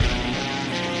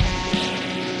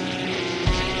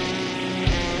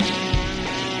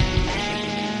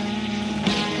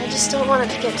just don't want it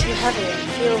to get too heavy and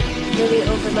feel really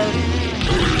overloaded.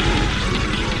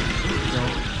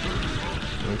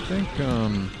 I think,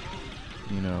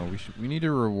 we need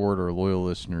to reward our loyal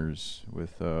listeners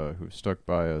with who've stuck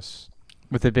by us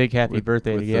With a big happy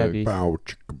birthday to with Gabby. Bow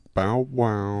chicka bow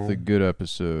wow. with a good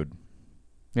episode.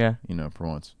 Yeah. For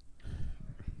once.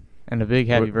 And a big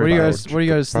happy What do birthday.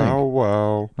 you guys think? Bow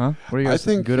wow. Huh? What do you guys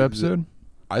think? Good episode?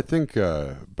 I think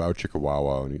Bow Chicka Wow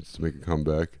Wow needs to make a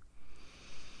comeback.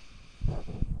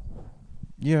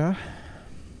 Yeah.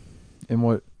 In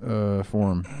what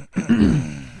form?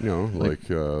 Like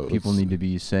People need to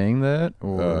be saying that,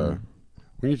 or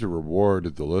we need to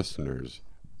reward the listeners.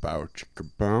 Bow Chicka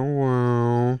Bow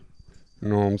Wow. You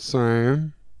know what I'm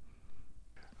saying?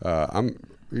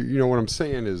 What I'm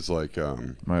saying is like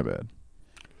my bad.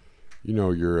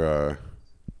 You're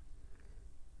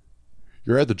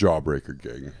at the Jawbreaker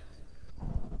gig,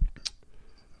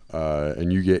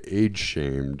 and you get age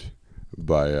shamed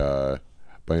by an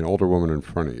older woman in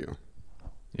front of you.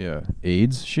 Yeah,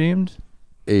 AIDS shamed.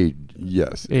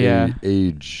 Yes. Yeah.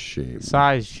 Age shamed.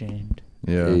 Size shamed.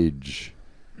 Yeah.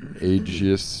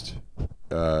 Ageist.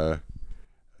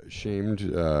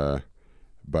 Shamed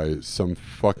by some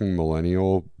fucking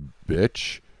millennial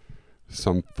bitch.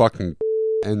 Some fucking.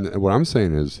 And what I'm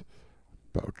saying is,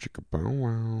 bow chicka bow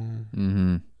wow.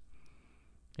 Mm-hmm.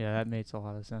 Yeah, that makes a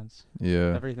lot of sense.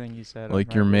 Yeah. Everything you said.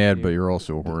 Like I'm you're right with mad, you. but you're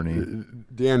also horny.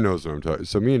 Dan knows what I'm talking.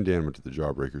 So me and Dan went to the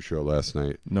Jawbreaker show last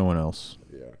night. No one else.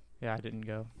 Yeah. Yeah, I didn't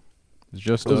go. It's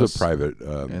just It was us a private.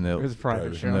 and It was a private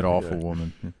private show. and that awful Yeah.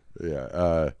 woman.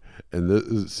 Yeah.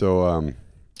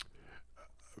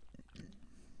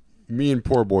 Me and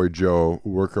poor boy Joe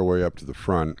work our way up to the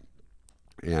front,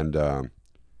 and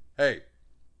hey.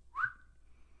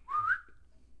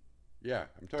 Yeah,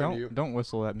 I'm talking to you. Don't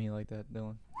whistle at me like that,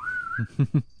 Dylan.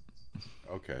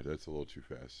 Okay, that's a little too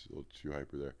fast, a little too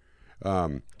hyper there.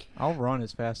 I'll run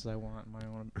as fast as I want in my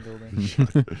own building.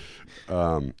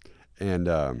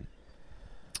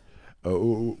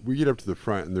 We get up to the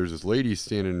front, and there's this lady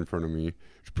standing in front of me.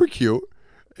 She's pretty cute,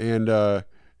 and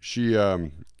she we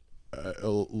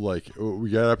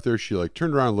got up there. She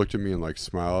turned around, and looked at me, and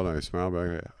smiled, and I smiled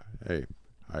back. Hey,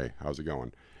 hi, how's it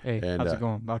going? Hey, And, how's it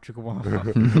going? Bow chicka wow.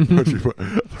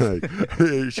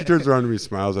 She turns around to me,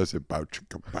 smiles. I said, "Bow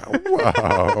chicka bow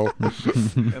wow,"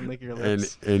 And lick your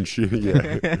lips. and she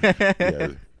yeah.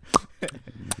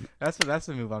 That's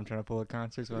the move I'm trying to pull at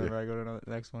concerts whenever I go to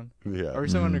the next one. Yeah. Are we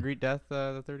still going to greet death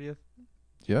the 30th?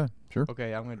 Yeah, sure.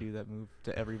 Okay, I'm going to do that move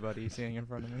to everybody standing in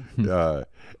front of me.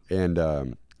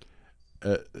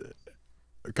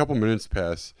 A couple minutes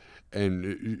pass,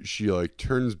 and she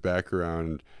turns back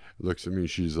around, looks at me.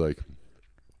 She's like,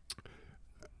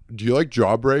 "Do you like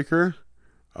Jawbreaker?"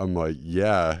 I'm like,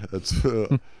 "Yeah, that's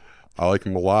I like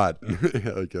him a lot.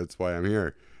 That's why I'm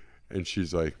here." And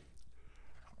she's like,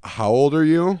 "How old are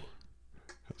you?"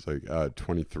 I was like,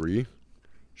 23.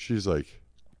 She's like,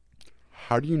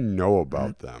 "How do you know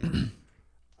about them?"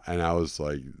 And I was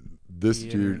like, this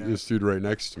dude right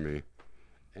next to me,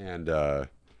 and the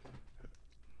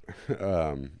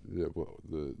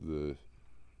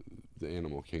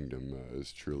animal kingdom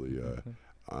is truly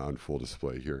on full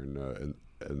display here in the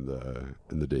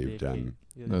Dave Den.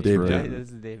 That's Dave right. Den. This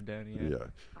is Dave Den,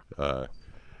 Yeah.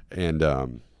 And I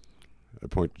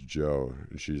point to Joe,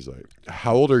 and she's like,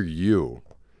 "How old are you?"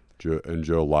 And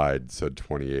Joe lied, said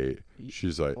 28.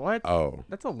 She's like, What? "Oh,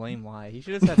 That's a lame lie. He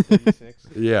should have said 36.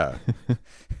 yeah."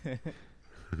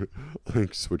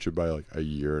 Switch it by a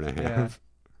year and a half.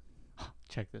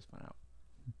 Check this one out.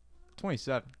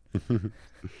 27.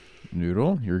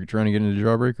 Noodle, you're trying to get into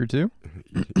Jawbreaker too?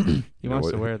 He wants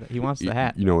to wear that. He wants the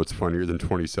hat. You know what's funnier than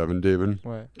 27, David?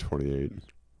 What? 28.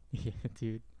 Yeah,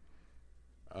 dude.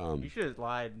 You should have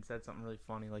lied and said something really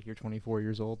funny, like you're 24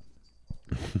 years old.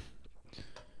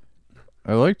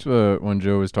 I liked when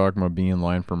Joe was talking about being in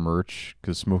line for merch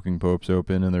because Smoking Pope's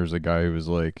open, and there's a guy who was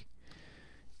like,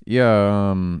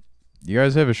 "Yeah, you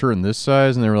guys have a shirt in this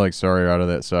size?" And they were like, "Sorry, out of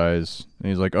that size." And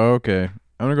he's like, "Oh, okay.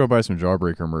 I'm gonna go buy some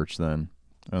Jawbreaker merch then."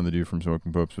 And the dude from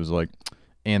Smoking Popes was like,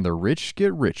 "And the rich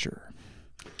get richer."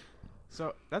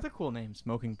 So that's a cool name,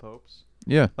 Smoking Popes.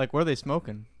 Yeah, Like, what are they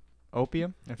smoking?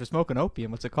 Opium? If they're smoking opium,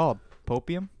 what's it called?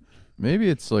 Popium? maybe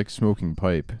it's like smoking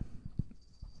pipe.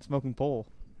 Smoking pole.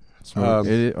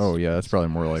 Oh yeah, that's probably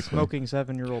more likely. Smoking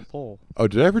 7-year-old pole. Oh,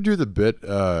 did I ever do the bit?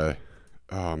 Oh,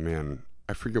 man.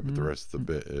 I forget what the rest of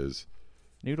the bit is.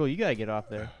 Noodle, you gotta get off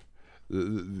there.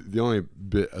 The only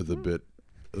bit of the bit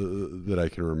that I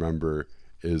can remember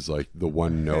is the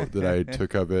one note that I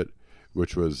took of it,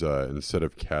 which was instead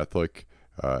of Catholic,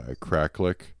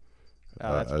 Cracklick.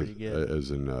 Oh, that's pretty good. As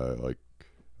in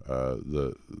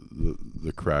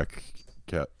the crack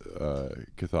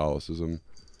Catholicism.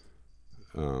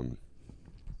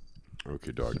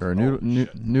 Okay, dog. Sorry, Oh,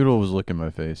 Noodle was licking my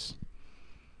face.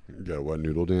 You got what,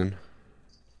 Noodle Dan?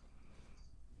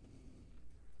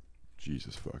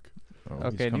 Jesus fuck. Oh,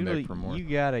 Okay, he's come back Noodle, for more. you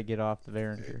gotta get off the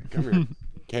Behringer. Come here.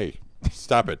 Okay,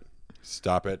 stop it.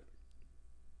 Stop it.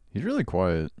 He's really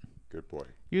quiet. Good boy.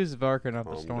 He was barking up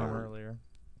a Calm storm down. earlier.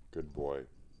 Good boy.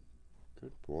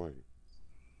 Good boy.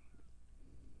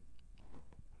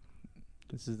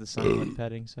 This is the silent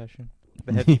petting session.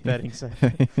 The heavy petting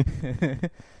session.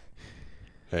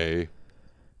 Hey.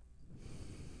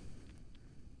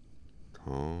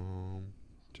 Calm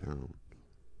down.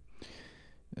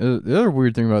 The other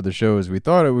weird thing about the show is we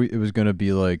thought it was going to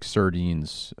be like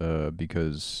sardines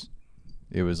because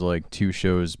it was like 2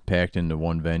 shows packed into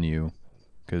one venue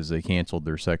because they canceled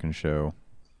their second show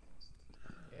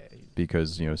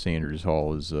because, Sanders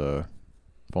Hall is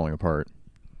falling apart.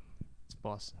 It's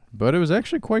Boston. But it was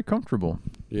actually quite comfortable.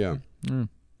 Yeah. Mm.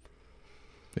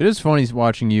 It is funny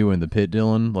watching you in the pit,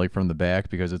 Dylan, like from the back,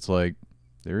 because it's like,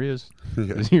 there he is.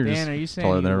 Yeah. You're Dan, just are you taller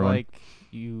saying than everyone.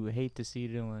 you hate to see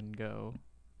Dylan go,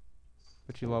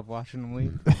 but you love watching him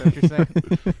leave? Is that what you're saying?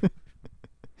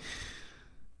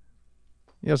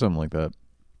 Yeah, something like that.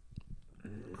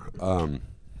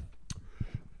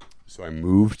 So I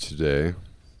moved today.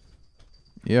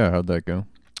 Yeah, how'd that go?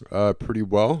 Pretty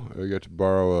well. I got to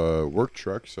borrow a work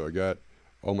truck, so I got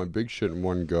all my big shit in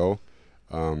one go.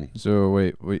 So,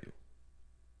 wait.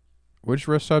 Which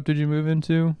rest stop did you move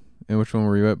into? And which one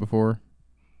were you at before?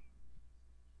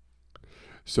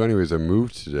 So anyways, I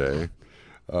moved today.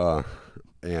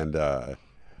 And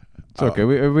It's okay.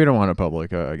 We don't want it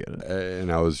public. I get it.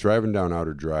 and I was driving down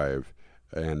Outer Drive,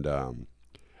 and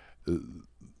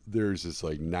there's this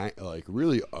like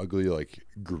really ugly like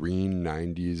green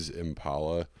 90s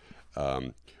Impala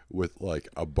with like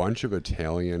a bunch of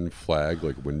Italian flag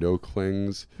like window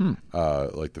clings.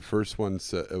 Like the first one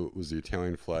said it was the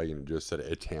Italian flag and it just said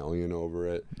Italian over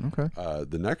it. Okay.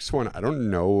 The next one, I don't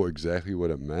know exactly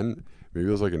what it meant. Maybe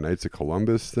it was like a Knights of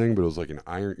Columbus thing, but it was like an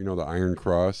iron, the Iron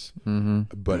Cross. Mm-hmm.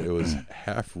 But it was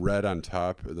half red on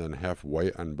top and then half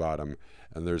white on bottom.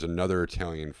 And there's another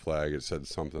Italian flag. It said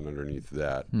something underneath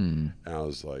that. And I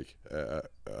was like, I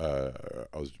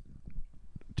was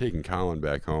taking Colin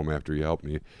back home after he helped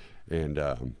me. And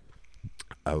I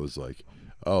was like,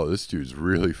 oh, this dude's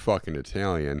really fucking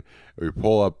Italian. We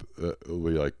pull up,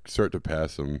 we like start to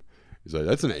pass him. He's like,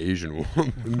 that's an Asian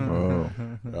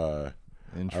woman. Oh,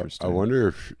 interesting. I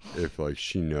wonder if like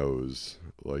she knows,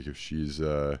 like if she's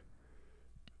doing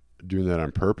that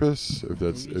on purpose. If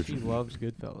that's Maybe if she loves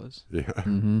Goodfellas. yeah.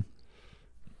 Mm-hmm.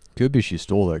 Could be she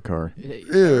stole that car.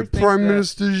 Yeah, Prime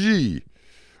Minister Xi.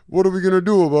 What are we gonna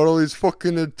do about all these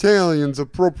fucking Italians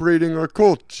appropriating our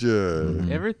culture?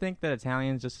 Mhm. Ever think that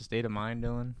Italian's just a state of mind,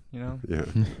 Dylan? You know? Yeah.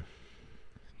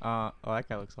 Oh, that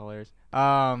guy looks hilarious.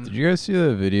 Did you guys see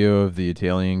the video of the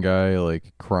Italian guy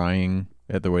like crying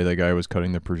at the way that guy was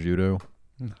cutting the prosciutto?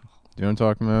 No. Do you know what I'm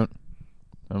talking about?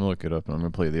 I'm gonna look it up and I'm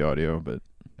gonna play the audio, but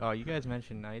Oh, you guys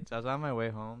mentioned Knights. I was on my way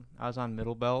home. I was on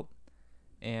Middle Belt,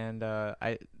 and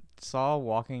I saw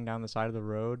walking down the side of the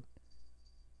road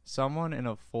someone in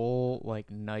a full like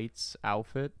Knights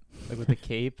outfit, like with the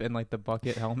cape and like the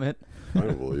bucket helmet. I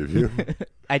don't believe you.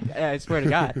 I swear to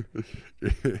God.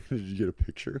 Did you get a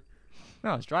picture?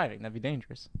 No, I was driving. That'd be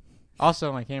dangerous.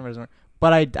 Also, my camera doesn't work.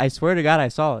 But I swear to God, I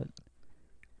saw it.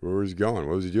 Where was he going?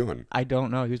 What was he doing? I don't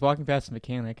know. He was walking past the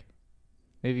mechanic.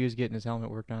 Maybe he was getting his helmet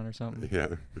worked on or something. Yeah.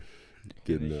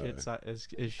 Getting Getting, his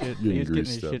shit. getting He was getting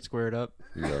greased his up. shit squared up.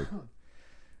 yeah.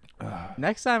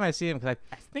 Next time I see him, because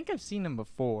I think I've seen him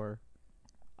before,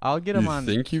 I'll get him You on.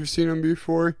 think you've seen him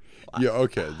before? Yeah,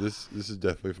 okay. This is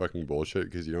definitely fucking bullshit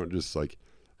because you don't just like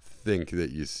think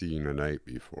that you've seen a night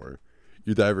before.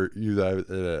 You've either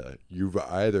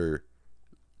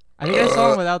I think I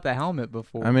saw him without the helmet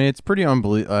before. I mean it's pretty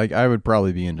unbelievable. Like I would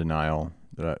probably be in denial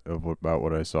about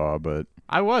what I saw, but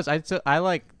I was. I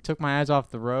took my eyes off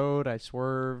the road. I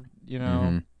swerved. You know,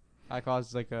 Mhm. I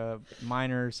caused like a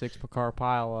minor 6-car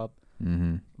pile up.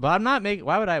 Mm-hmm. But I'm not making.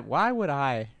 Why would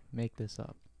I make this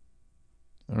up?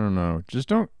 I don't know. Just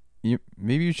don't.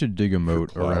 Maybe you should dig a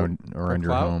moat clout. around your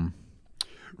clout? home.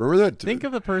 remember that. Think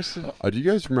of the person. Do you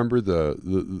guys remember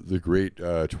the great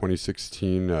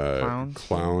 2016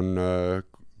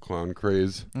 clown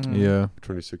craze? Mhm. Yeah,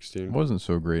 2016. it wasn't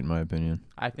so great in my opinion.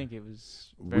 I think it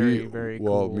was very, very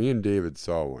well, cool. me and David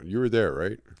saw one. You were there,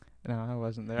 right? No, I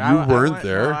wasn't there. You I weren't went,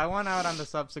 there? No, I went out on the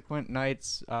subsequent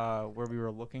nights where we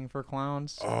were looking for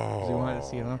clowns. 'Cause we wanted to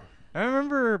see them. I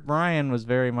remember Brian was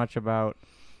very much about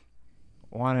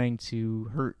wanting to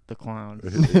hurt the clowns.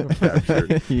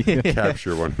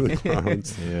 Capture one of the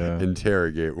clowns. Yeah.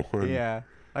 Interrogate one. Yeah.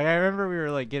 Like I remember we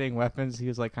were like getting weapons. He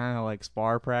was like kind of like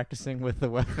spar practicing with the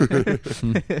weapon.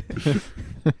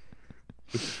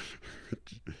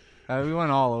 We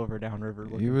went all over downriver.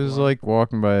 He looking was for him. like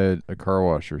walking by a car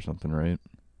wash or something, right?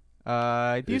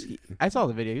 I saw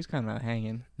the video. He was kind of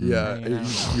hanging. Yeah, hanging out.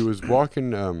 he was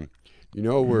walking. You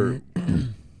know where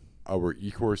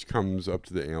E-course comes up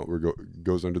to the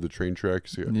goes under the train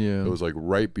tracks. Yeah. It was like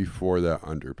right before that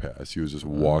underpass. He was just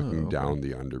walking okay. down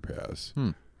the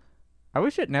underpass. I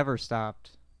wish it never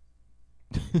stopped.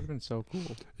 It would have been so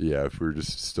cool. Yeah, if we were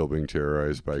just still being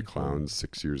terrorized by clowns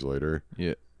 6 years later.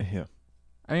 Yeah. Yeah.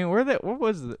 I mean,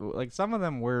 like some of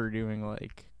them were doing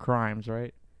like crimes,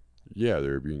 right? Yeah, they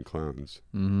were being clowns.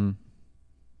 Mm-hmm.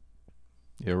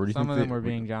 Yeah, where do you Some think of them were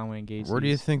being John Wayne Gacy. Where do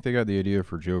you think they got the idea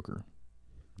for Joker?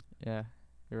 Yeah,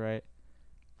 you're right.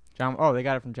 They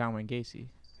got it from John Wayne Gacy.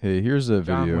 Hey, here's a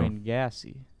John video. Wayne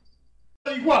Gacy.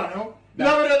 Uguale, no?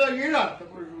 L'avete tagliato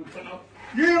prosciutto, no?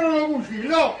 Io non lo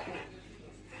cucino,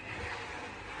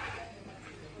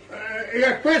 e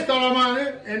è questa la mano,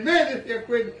 e vedi che è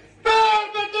quello.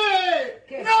 Fermati!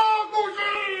 Che? No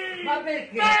così! Ma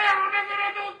perché?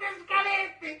 Fermati tutti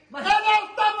scaletti! Ma- E non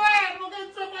sta fermo, che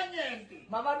non fa niente!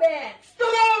 Ma vabbè,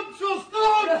 Stronzo!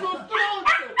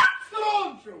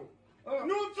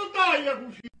 Non si taglia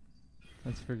così!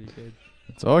 That's pretty good.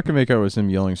 That's all I can make out was him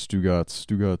yelling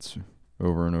Stugatz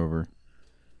over and over.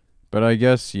 But I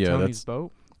guess, yeah, Tony's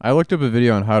boat. I looked up a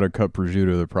video on how to cut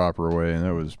prosciutto the proper way, and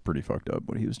that was pretty fucked up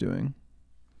what he was doing.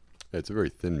 Yeah, it's a very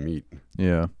thin meat.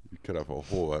 Yeah. You cut off a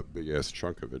whole big ass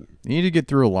chunk of it. You need to get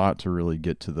through a lot to really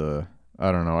get to the,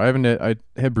 I don't know. I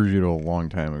had prosciutto a long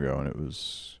time ago, and it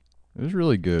was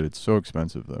really good. It's so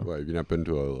expensive though. Why, have you not been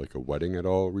to a wedding at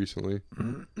all recently?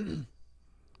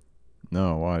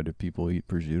 No, why do people eat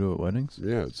prosciutto at weddings?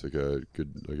 Yeah, it's like a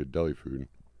deli food.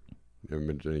 You haven't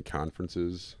been to any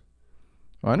conferences?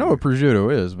 Well, I know what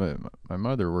prosciutto is, but my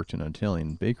mother worked in an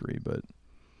Italian bakery, but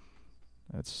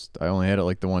I only had it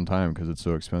like the one time because it's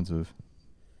so expensive.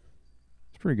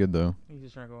 It's pretty good though. He's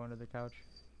just trying to go under the couch.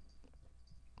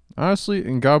 Honestly,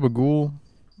 in Gabagool,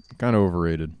 kind of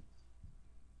overrated.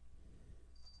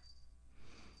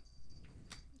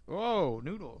 Whoa,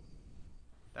 noodle.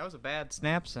 That was a bad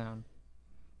snap sound.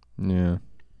 Yeah.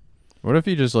 What if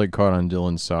he just like caught on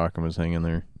Dylan's sock and was hanging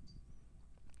there?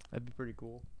 That'd be pretty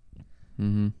cool.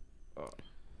 Mm-hmm.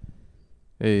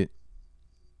 Hey,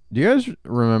 do you guys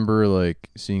remember like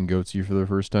seeing Goatsy for the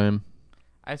first time?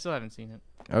 I still haven't seen it.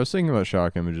 I was thinking about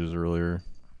shock images earlier.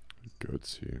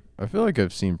 Goatsy. I feel like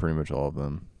I've seen pretty much all of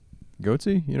them.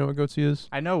 Goatsy? You know what Goatsy is?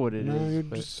 I know what it Now you're is.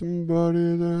 But just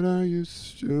somebody that I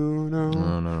used to know.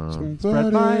 No. Somebody,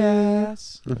 spread my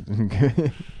ass.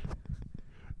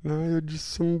 now you're just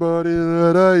somebody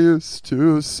that I used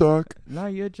to suck. Now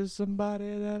you're just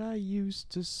somebody that I used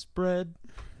to spread.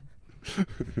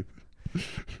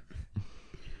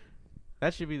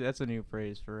 That's a new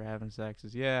phrase for having sex.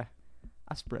 Is yeah,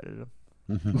 I spreaded them.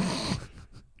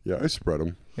 Yeah, I spread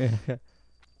them. Yeah.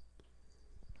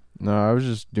 No, I was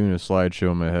just doing a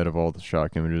slideshow in my head of all the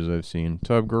shock images I've seen.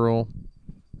 Tub girl,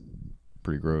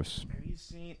 pretty gross. Have you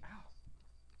seen?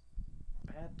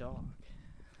 Ow. Bad dog.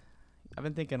 I've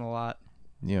been thinking a lot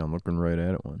Yeah, I'm looking right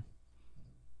at it. One.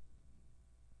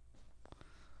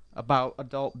 about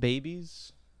adult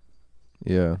babies.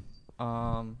 Yeah.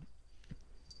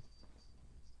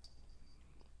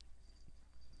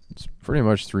 It's pretty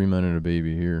much 3 men and a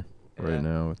baby here Yeah. right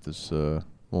now with this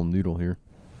little noodle here.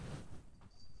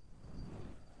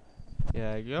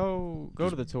 Yeah, go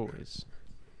to the toys.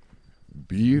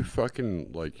 Be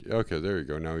fucking like, okay, there you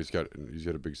go. Now he's got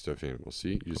a big stuffed animal.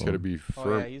 See, you just Cool. gotta be Oh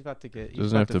firm. yeah, he's about to get. He's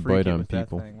Doesn't about have to freak bite it on with that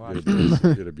people. thing. You Watch.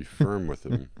 gotta be firm with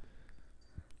him.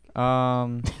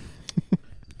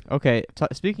 Okay.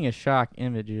 Speaking of shock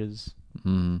images,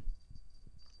 Mm.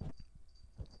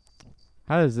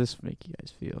 how does this make you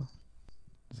guys feel?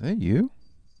 Is that you?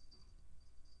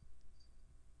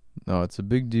 No, it's a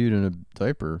big dude in a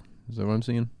diaper. Is that what I'm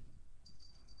seeing?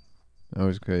 Oh,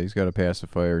 he's okay. He's got a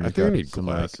pacifier. I He's think I got need some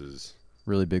glasses.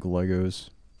 really big Legos.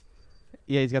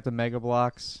 Yeah, he's got the Mega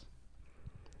Blocks.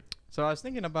 So I was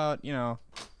thinking about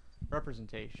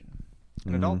representation.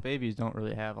 And adult Mhm. babies don't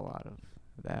really have a lot of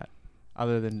that,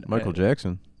 other than Michael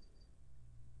Jackson.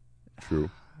 True.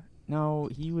 No,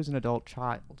 he was an adult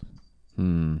child.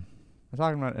 Hmm. I'm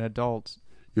talking about an adult.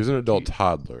 He was an adult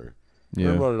toddler. What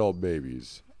Yeah. about adult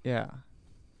babies? Yeah.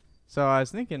 So I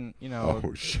was thinking,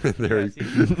 Oh shit! There yeah,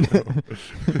 you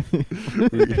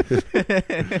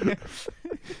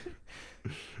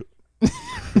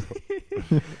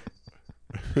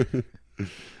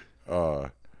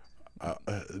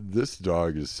This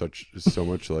dog is so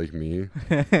much like me.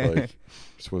 Like,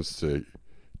 just wants to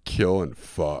kill and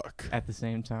fuck. At the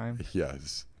same time,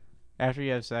 Yes. after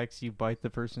you have sex, you bite the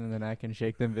person in the neck and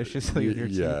shake them viciously with your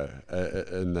teeth. Yeah,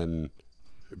 and then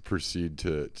proceed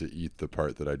to eat the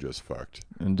part that I just fucked.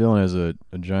 And Dylan has a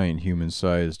giant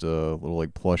human-sized little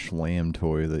like plush lamb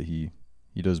toy that he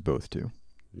does both to.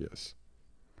 Yes.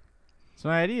 So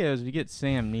my idea is we get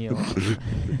Sam Neill.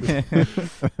 Yeah,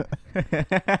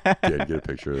 get a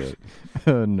picture of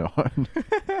that. No,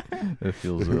 that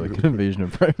feels like an invasion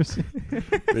of privacy.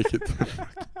 Make it.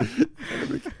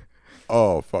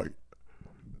 Oh fuck!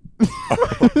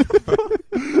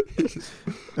 He just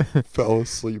fell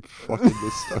asleep fucking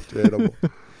this stuffed animal.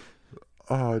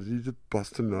 Oh, did you just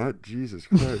bust a nut? Jesus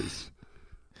Christ!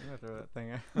 I'm gonna throw that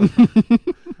thing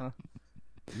out.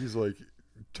 He's like,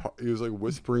 he was like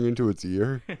whispering into its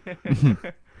ear.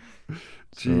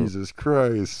 Jesus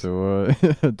Christ! So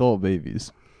adult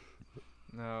babies.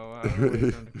 No, I'm gonna wait for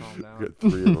him to calm We down. got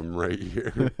 3 of them right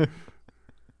here.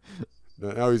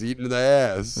 Now he's eating the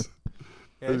ass.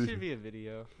 Yeah, it should be a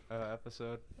video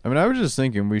episode. I mean, I was just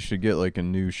thinking we should get like a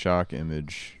new shock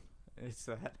image. It's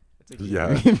that. It's a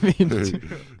Yeah.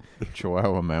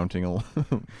 Chihuahua mounting a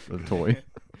toy.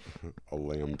 A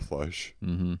lamb plush.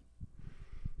 Mm-hmm.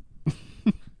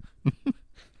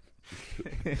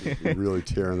 Really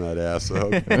tearing that ass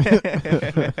up.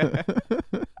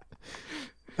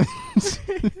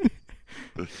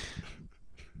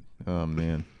 Oh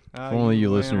man. If only you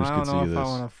listeners could see I don't this. know if I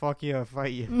want to fuck you or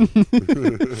fight you.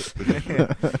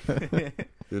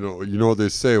 You know what they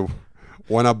say.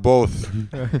 Why not both?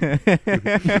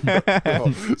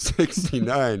 Oh,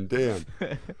 69, damn.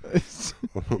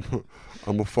 I'm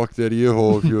gonna fuck that ear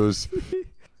hole of yours.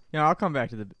 Yeah, I'll come back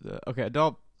to the okay,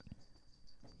 adult.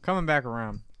 Coming back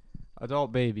around,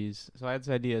 adult babies. So I had this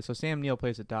idea. So Sam Neill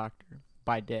plays a doctor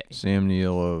by day. Sam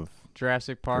Neill of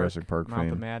Jurassic Park Mount the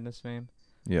fame. Madness fame.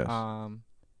 Yes.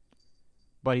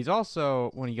 But he's also,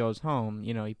 when he goes home,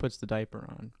 he puts the diaper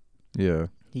on. Yeah.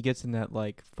 He gets in that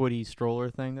like footy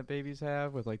stroller thing that babies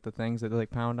have with like the things that they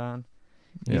like pound on.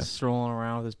 Yeah. He's strolling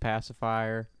around with his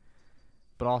pacifier,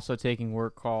 but also taking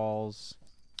work calls.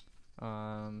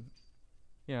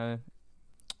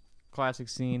 Classic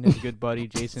scene. His good buddy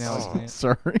Jason Alexander.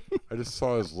 Sorry. I just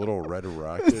saw his little red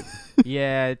rocket.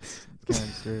 Yeah, it's kind of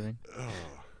disturbing.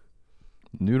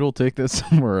 Noodle, take that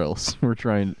somewhere else. We're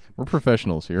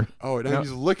professionals here. Oh, and now No.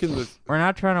 he's licking the. We're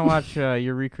not trying to watch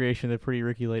your recreation of the Pretty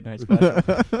Ricky Late Night special.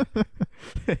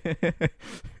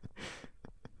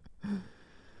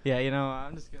 Yeah,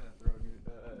 I'm just gonna throw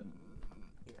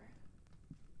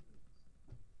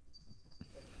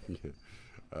Yeah.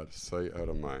 Out of sight, out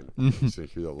of mind. So you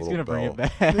hear that He's little gonna bring it bell.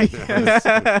 back. Yes.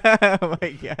 Oh my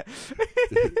god.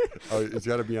 Oh, it's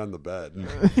got to be on the bed.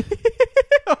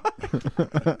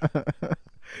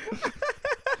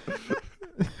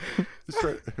 Just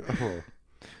try- oh.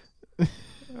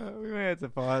 We might have to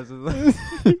pause.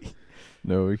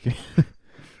 No, we can't.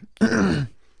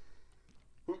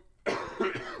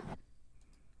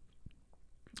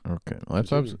 Okay,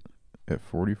 laptop's at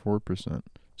 44%.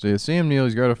 So yeah, Sam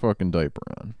Neill's got a fucking diaper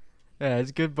on. Yeah,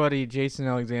 his good buddy Jason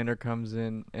Alexander comes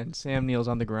in, and Sam Neill's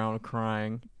on the ground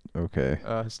crying Okay.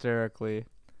 hysterically.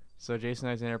 So Jason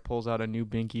Alexander pulls out a new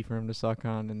binky for him to suck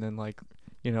on, and then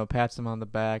pats him on the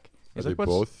back. Are He's they like, "What's-"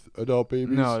 both adult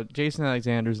babies? No, Jason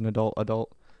Alexander's an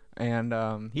adult,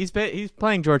 and he's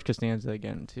playing George Costanza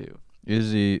again too.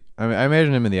 Is he? I mean, I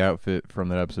imagine him in the outfit from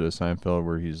that episode of Seinfeld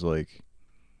where he's like,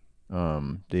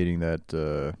 dating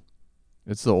that.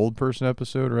 It's the old person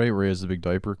episode, right? Where he has the big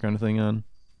diaper kind of thing on.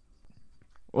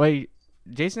 Wait,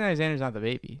 Jason Alexander's not the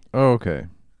baby. Oh, okay.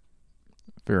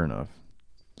 Fair enough.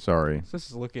 Sorry. Let's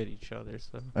just look at each other.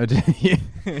 So I did.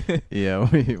 Yeah,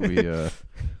 we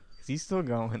he's still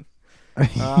going.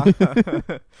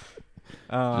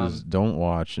 just don't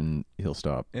watch and he'll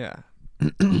stop. Yeah.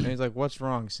 And he's like, "What's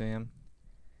wrong, Sam?"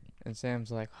 And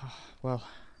Sam's like, "Oh, well,"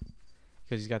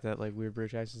 because he's got that like weird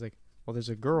British accent. He's like, "Well, there's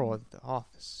a girl at the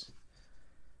office.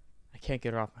 I can't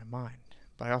get her off my mind,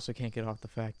 but I also can't get off the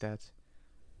fact that,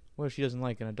 what if she doesn't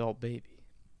like an adult baby?"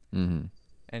 Mm-hmm.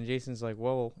 And Jason's like,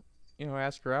 "Well,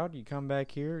 ask her out. You come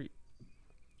back here.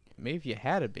 Maybe if you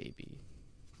had a baby,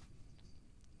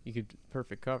 you could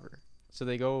perfect cover." So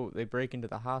they break into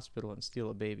the hospital and steal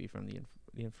a baby from the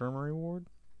infirmary ward.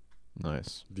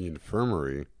 Nice. The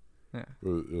infirmary. Yeah.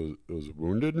 It was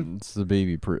wounded. It's the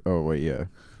baby. Oh wait, yeah.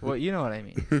 Well, you know what I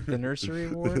mean. The nursery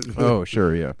ward. Oh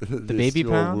sure, yeah. The baby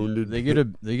pound? Wounded. They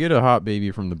get a hot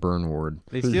baby from the burn ward.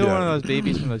 They steal one Yeah. of those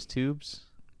babies from those tubes.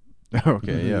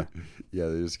 Okay, yeah. Yeah,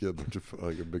 they just get a bunch of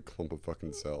like a big clump of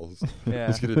fucking cells. Yeah.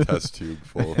 Just get a test tube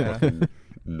full of Yeah. fucking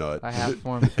nut. A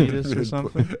half-formed fetus or And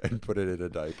something. and put it in a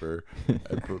diaper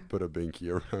and put a binky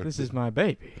around. This is my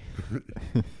baby.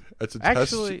 It's a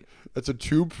Actually, test. It's a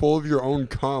tube full of your own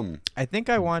cum. I think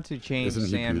I want to change Isn't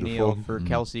he Sam beautiful? Neill for Mhm.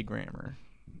 Kelsey Grammer.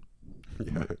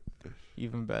 Yeah.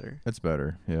 Even better. That's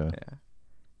better. Yeah. Yeah.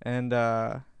 And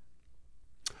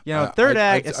third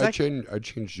act. I'd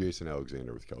change Jason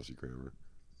Alexander with Kelsey Grammer.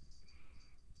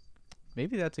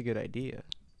 Maybe that's a good idea.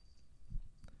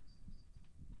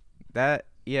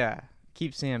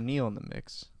 Keep Sam Neill in the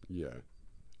mix. Yeah.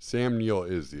 Sam Neill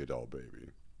is the adult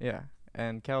baby. Yeah,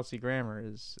 and Kelsey Grammer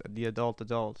is the adult.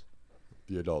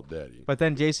 The adult daddy. But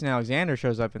then Jason Alexander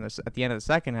shows up at the end of the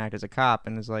second act as a cop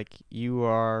and is like, "You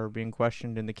are being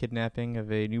questioned in the kidnapping of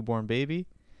a newborn baby."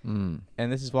 Mm.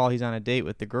 And this is while he's on a date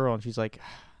with the girl, and she's like,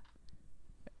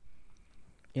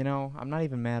 I'm not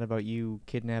even mad about you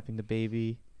kidnapping the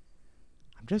baby.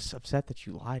 I'm just upset that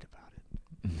you lied about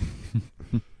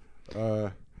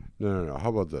it. No. How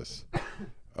about this?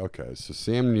 Okay, so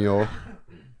Sam Neill,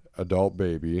 adult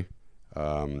baby.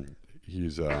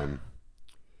 He's what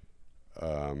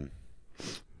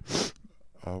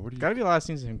do you? Gotta be a lot of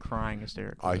scenes of him crying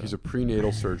hysterically. He's a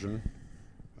prenatal surgeon.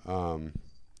 And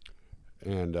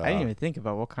I didn't even think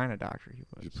about what kind of doctor he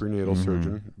was. he's a prenatal Mhm.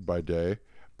 surgeon by day.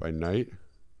 By night,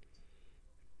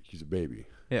 he's a baby.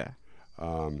 Yeah.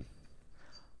 Kelsey,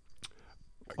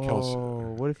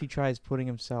 What if he tries putting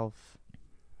himself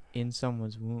in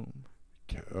someone's womb?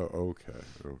 okay.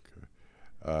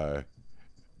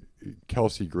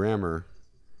 Kelsey Grammer.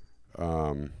 We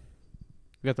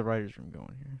got the writers' room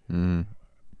going here. Mm.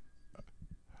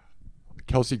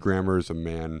 Kelsey Grammer is a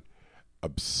man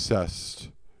obsessed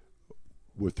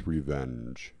with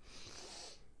revenge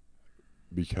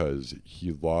because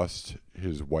he lost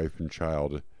his wife and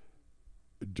child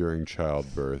during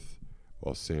childbirth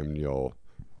while Sam Neill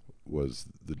was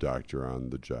the doctor on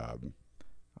the job.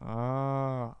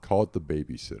 Oh, Call it the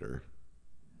babysitter.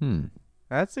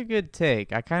 that's a good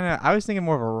take. I was thinking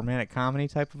more of a romantic comedy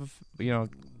type of,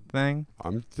 thing.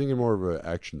 I'm thinking more of an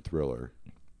action thriller.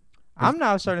 I'm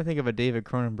now starting to think of a David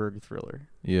Cronenberg thriller.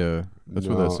 Yeah. That's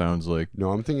what No. that sounds like.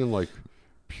 No, I'm thinking like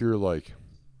pure like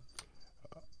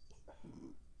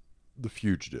The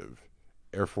Fugitive,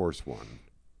 Air Force One.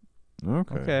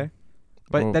 Okay.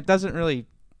 But Well- that doesn't really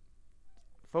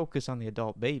focus on the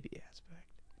adult baby aspect.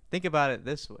 Think about it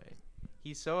this way.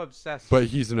 He's so obsessed. But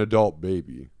he's an adult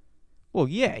baby. Well,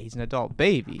 yeah, he's an adult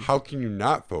baby. How can you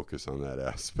not focus on that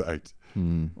aspect?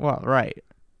 Well, right.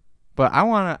 But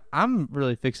I'm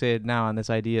really fixated now on this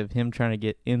idea of him trying to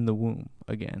get in the womb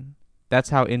again. That's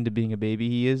how into being a baby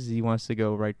he is. He wants to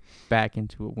go right back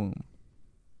into a womb.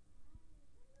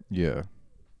 Yeah.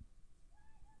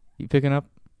 You picking up?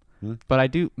 Hmm? But I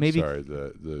do maybe. Sorry,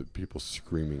 the people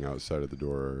screaming outside of the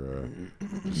door are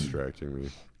distracting me.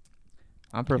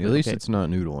 I'm perfect. At least okay. it's not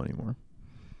Noodle anymore.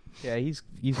 Yeah, he's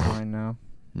fine now.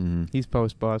 Mm-hmm. He's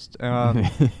post bust.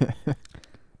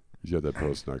 He's got that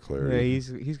post-nut Yeah, clarity.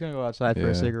 he's gonna go outside for Yeah.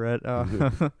 a cigarette.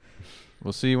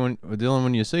 Well, see, Dylan,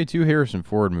 when you say 2 Harrison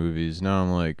Ford movies, now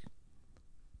I'm like,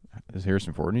 does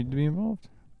Harrison Ford need to be involved?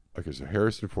 Okay, so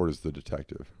Harrison Ford is the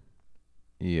detective.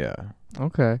 Yeah.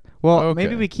 Okay. Well, Okay.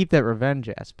 maybe we keep that revenge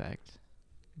aspect,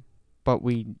 but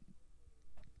we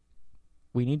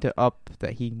need to up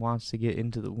that he wants to get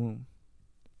into the womb.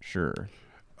 Sure.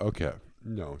 Okay,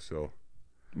 no, so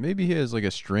Maybe he has like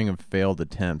a string of failed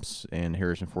attempts, and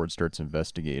Harrison Ford starts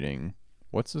investigating.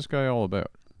 What's this guy all about?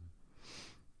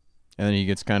 And then he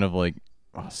gets kind of like,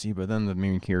 but then the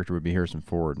main character would be Harrison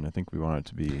Ford, and I think we want it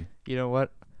to be. You know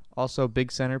what? Also, big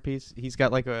centerpiece. He's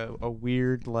got like a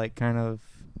weird, like kind of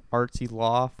artsy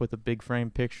loft with a big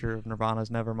frame picture of Nirvana's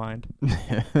Nevermind.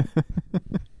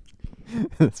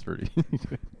 That's pretty.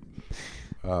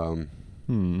 And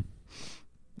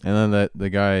then the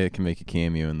guy can make a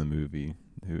cameo in the movie.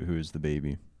 Who is the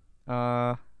baby?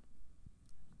 Oh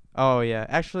yeah.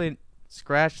 Actually,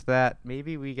 scratch that.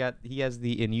 Maybe he has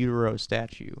the in utero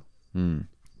statue.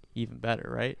 Even better,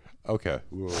 right? okay.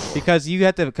 Because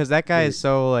that guy is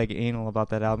so like anal about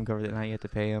that album cover that now you have to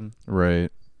pay him.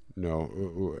 Right.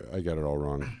 No, I got it all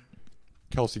wrong.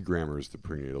 Kelsey Grammer is the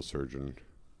prenatal surgeon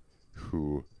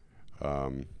who a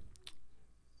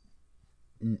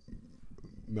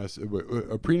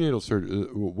prenatal surgeon.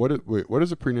 What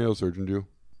does a prenatal surgeon do?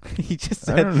 He just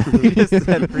I said don't know. he just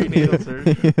said prenatal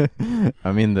surgeon.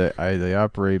 I mean, they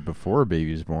operate before a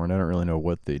baby's born. I don't really know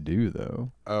what they do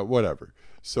though. Whatever.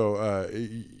 So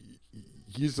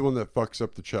he's the one that fucks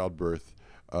up the childbirth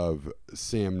of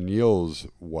Sam Neill's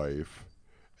wife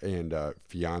and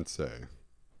fiance.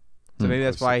 So maybe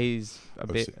that's Of why Sa- he's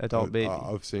a Sa- adult baby.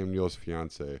 of Sam Neill's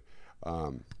fiance,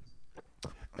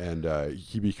 and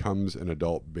he becomes an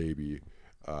adult baby.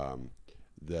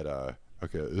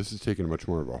 Okay, this is taking much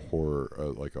more of a horror,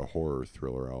 like a horror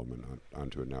thriller element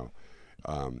onto it now.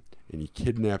 And he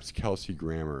kidnaps Kelsey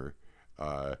Grammer,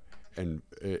 and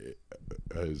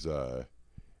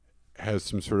has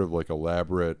some sort of like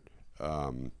elaborate,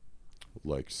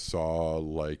 like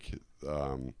saw-like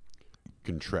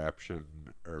contraption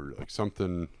or like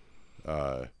something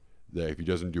that if he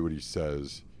doesn't do what he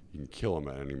says, you can kill him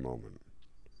at any moment.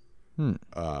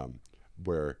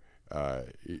 Where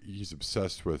he's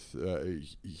obsessed with,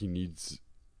 he needs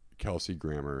Kelsey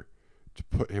Grammer to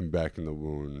put him back in the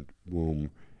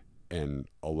womb and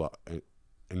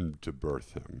to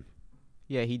birth him.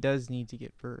 Yeah, he does need to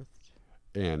get birthed.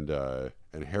 And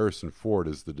Harrison Ford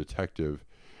is the detective.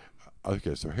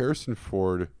 Okay, so Harrison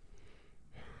Ford.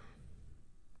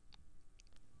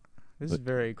 This is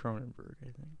very Cronenberg, I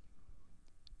think.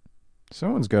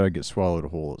 Someone's got to get swallowed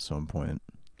whole at some point.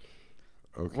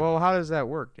 Okay. Well, how does that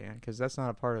work, Dan? Because that's not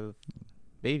a part of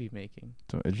baby making.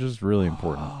 So it's just really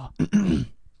important.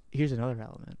 Here's another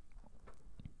element.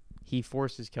 He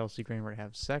forces Kelsey Grammer to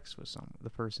have sex with the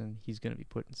person he's going to be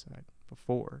put inside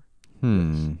before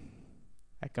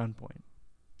at gunpoint.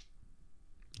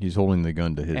 He's holding the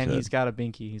gun to his And head. he's got a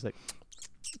binky. He's like,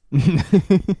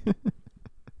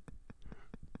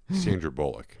 Sandra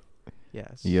Bullock.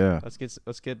 yes. Yeah.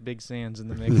 Let's get Big Sands in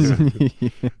the mix.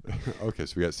 Okay,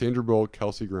 so we got Sandra Bullock,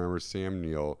 Kelsey Grammer, Sam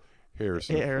Neill,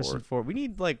 Harrison Harrison Ford. Ford. We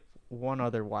need like one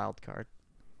other wild card.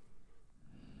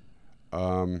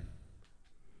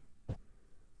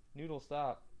 Noodle,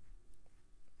 stop.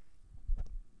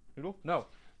 Noodle? No.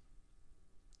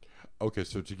 Okay,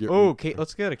 so to get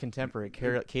Let's get a contemporary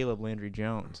Caleb Landry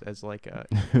Jones as like a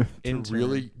to intern.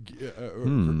 really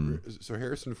so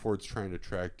Harrison Ford's trying to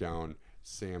track down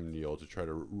Sam Neill to try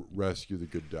to rescue the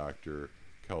good doctor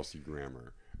Kelsey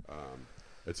Grammer.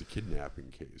 It's a kidnapping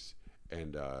case,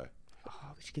 and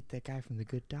we should get that guy from The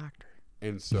Good Doctor.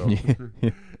 and so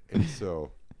and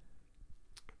so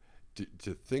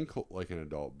to think like an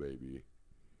adult baby,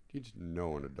 you need to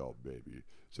know an adult baby.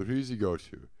 So who does he go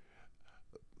to?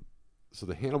 So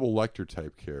the Hannibal Lecter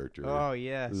type character. Oh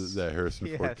yes. That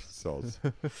Harrison Ford Yes. sells.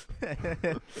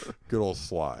 Good old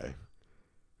Sly.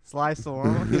 Sly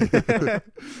Stallone.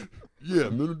 Yeah,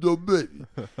 I'm an adult baby.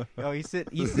 Oh, he's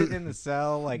sitting in the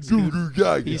cell like Doo-doo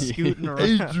gaga. he's scooting around.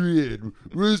 Adrian,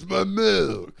 where's my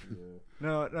milk?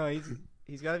 No,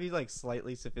 he's got to be like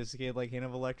slightly sophisticated like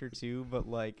Hannibal Lecter too, but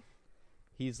like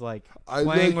he's like I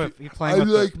playing like, with I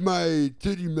like my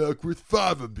titty milk with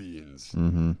fava beans.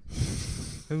 Mm-hmm.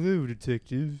 Hello,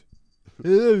 detective.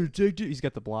 Hello, detective. He's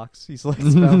got the blocks. He's like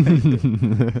spelling.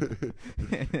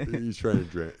 He's trying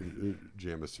to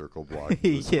jam a circle block into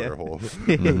a Yeah. square hole.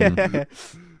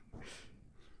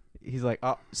 He's like,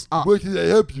 oh, stop. What can I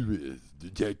help you with,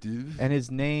 detective? And his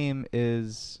name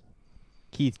is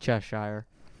Keith Cheshire.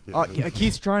 Yeah. Oh,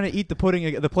 Keith's trying to eat the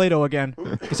pudding, the Play-Doh again.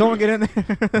 Can someone get in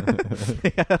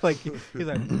there? Yeah, like he's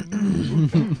like,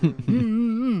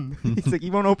 he's like, he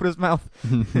won't open his mouth.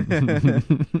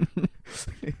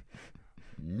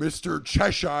 Mr.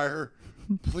 Cheshire,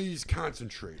 please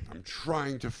concentrate. I'm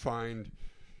trying to find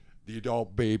the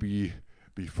adult baby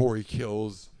before he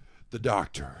kills the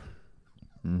doctor.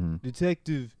 Mm-hmm.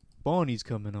 Detective Bonnie's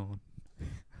coming on.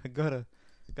 I gotta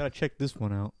check this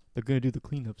one out. They're gonna do the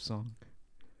cleanup song.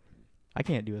 I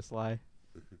can't do a Sly.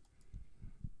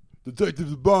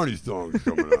 Detective Barney's song's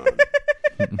coming on.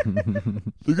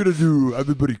 They're gonna do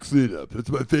Everybody Clean Up. That's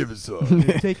my favorite song.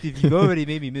 Detective, you've already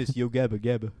made me miss Yo Gabba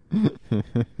Gabba.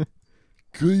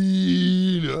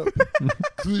 Clean up,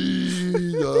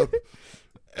 clean up.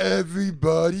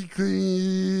 Everybody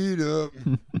clean up.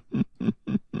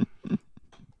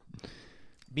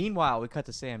 Meanwhile, we cut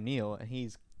to Sam Neill, and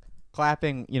he's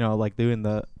clapping, like doing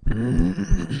the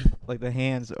like the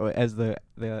hands as the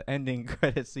ending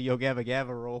credits to Yo Gabba Gabba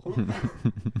roll.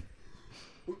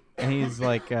 And he's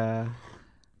like, what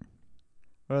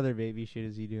other baby shit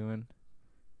is he doing?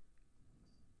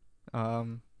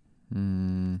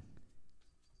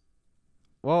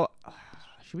 Well,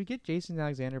 should we get Jason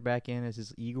Alexander back in as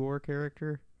his Igor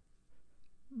character?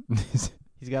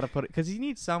 He's got to put it because he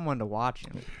needs someone to watch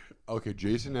him. Okay,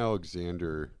 Jason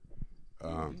Alexander.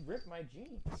 You ripped my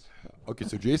jeans. Okay,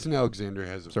 so Jason Alexander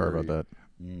has a Sorry very about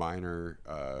minor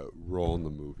role in the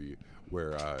movie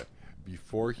where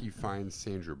before he finds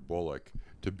Sandra Bullock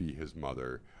to be his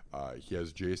mother, he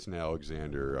has Jason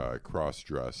Alexander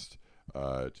cross-dressed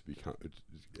to become.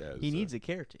 He needs a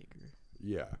caretaker.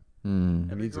 Yeah. Mm.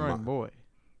 He needs a growing mo- boy.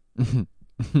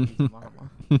 Needs a mama.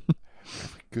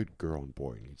 Every good girl and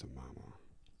boy needs a mama.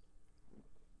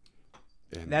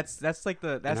 And That's like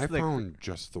the and I found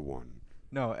just the one.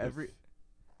 no every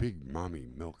Big mommy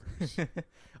milkers.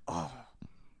 oh.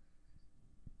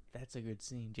 That's a good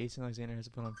scene. Jason Alexander has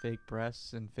to put on fake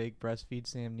breasts and fake breastfeed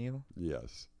Sam Neill.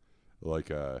 Yes, like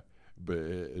but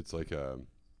it's like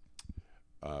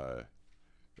sort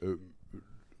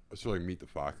of like Meet the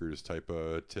Fockers type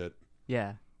of tit.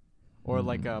 Yeah, or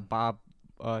like Bob.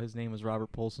 His name was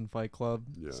Robert Polson Fight Club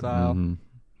Yeah. style. Mhm.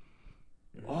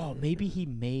 Oh, maybe he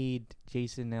made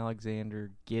Jason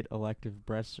Alexander get elective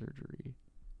breast surgery.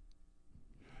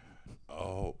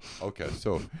 Oh, okay.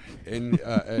 So,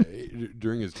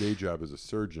 during his day job as a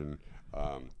surgeon,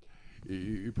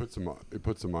 he puts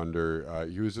him under.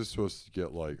 He was just supposed to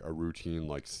get like a routine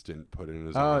like stint put in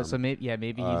his arm. Oh, so maybe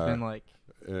maybe he's been like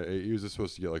He was just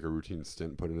supposed to get like a routine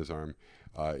stint put in his arm.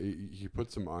 He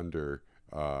puts him under,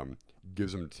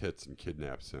 gives him tits and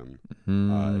kidnaps him.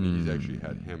 And he's actually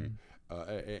had him,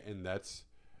 and that's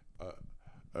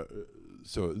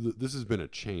so. This has been a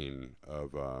chain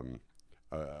of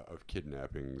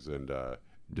kidnappings and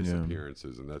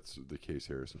disappearances, and that's the case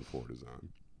Harrison Ford is on.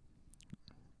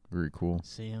 Very cool.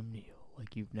 Sam Neill,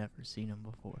 like you've never seen him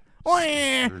before.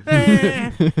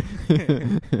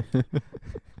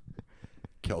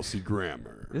 Kelsey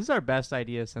Grammer. This is our best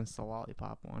idea since the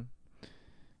lollipop one.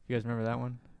 You guys remember that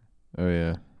one? Oh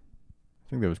yeah, I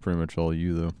think that was pretty much all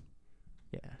you though.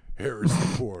 Yeah. Harrison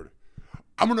Ford.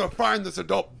 I'm gonna find this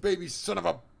adult baby son of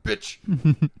a bitch,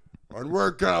 and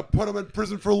we're gonna put him in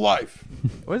prison for life.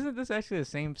 Wasn't this actually the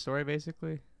same story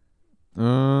basically?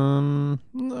 No,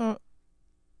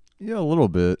 yeah, a little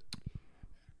bit.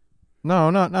 No,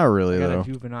 not really I got though. a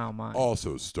juvenile mind.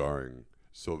 Also starring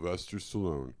Sylvester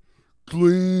Stallone.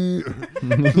 Clean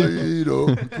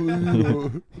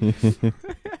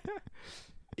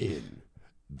in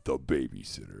The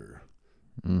Babysitter.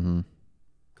 Mm-hmm.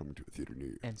 Coming to a theater near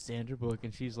you. And Sandra Bullock,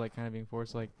 and she's like kind of being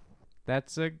forced, like,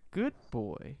 "That's a good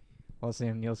boy," while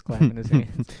Sam Neill's clapping his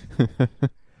hands.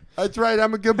 That's right,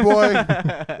 I'm a good boy.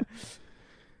 That's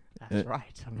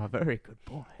right, I'm a very good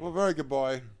boy. I'm a very good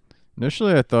boy.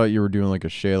 Initially, I thought you were doing like a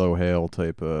Shallow Hale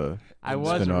type I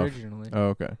was spin-off. originally. Oh,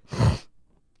 okay.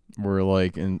 Where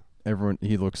like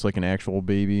he looks like an actual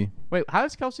baby. Wait, how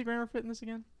does Kelsey Grammer fit in this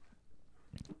again?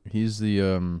 He's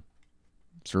the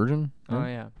surgeon. Oh no?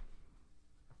 yeah.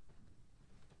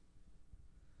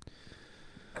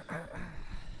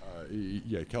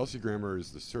 Yeah, Kelsey Grammer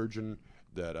is the surgeon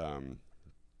that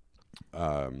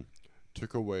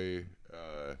took away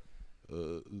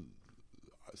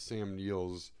Sam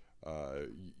Neill's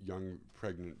young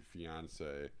pregnant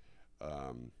fiance,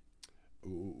 and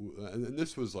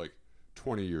this was like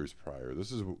 20 years prior.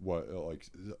 This is what like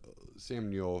Sam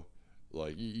Neill,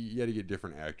 like you had to get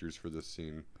different actors for this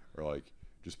scene, or like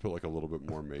just put like a little bit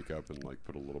more makeup and like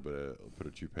put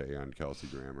a toupee on Kelsey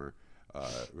Grammer.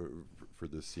 For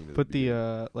this scene, Put the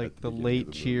at like the beginning late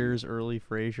of the Cheers, early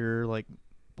Frasier, like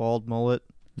bald mullet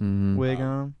Mhm. wig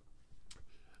on.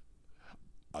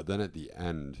 Then at the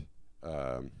end,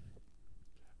 okay,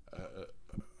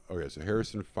 so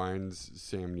Harrison finds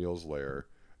Sam Neill's lair,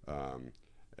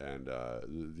 and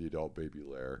the adult baby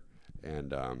lair,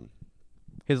 and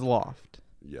His loft.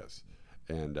 yes,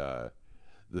 and the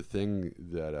thing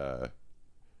that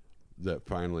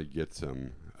finally gets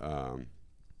him,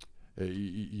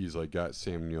 he's like got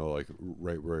Sam Neill like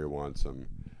right where he wants him,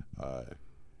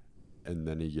 and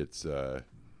then he gets hit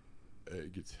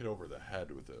over the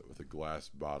head with a glass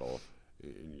bottle,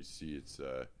 and you see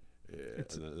and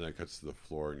then it cuts to the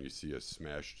floor, and you see a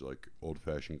smashed like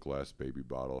old-fashioned glass baby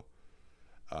bottle,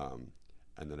 and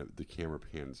then the camera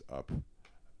pans up,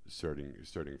 starting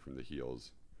from the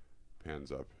heels, pans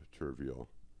up to reveal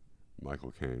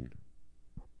Michael Caine.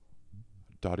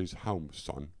 Daddy's home,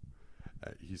 son.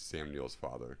 He's Sam Neill's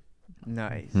father.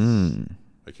 Nice.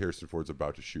 Like Harrison Ford's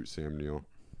about to shoot Sam Neill.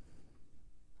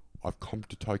 I've come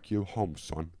to take you home,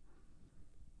 son.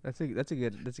 That's a good.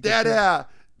 Daddy. Yeah.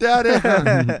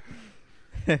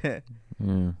 It's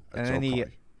And then okay.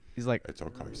 he's like, It's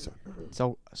okay, son.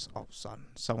 son,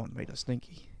 someone made a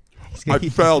stinky. I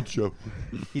failed you.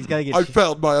 He's got to get. I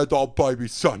failed my adult baby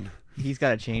son. He's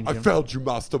got to change I him. failed you,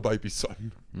 master baby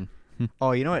son.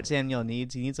 Oh, you know what Sam Neill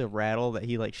needs? He needs a rattle that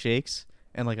he like shakes,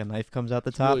 and like a knife comes out the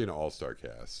It's top. really an all-star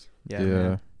cast. Yeah. Yeah.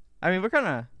 Man. I mean, we're kind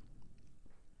of.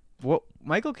 What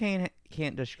Michael Caine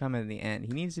can't just come in the end.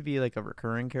 He needs to be like a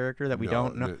recurring character that we No,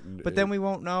 don't know. But then we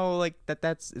won't know like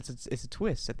that's it's a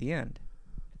twist at the end.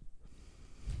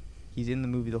 He's in the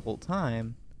movie the whole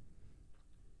time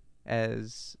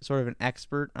as sort of an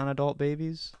expert on adult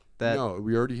babies. that. No,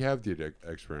 we already have the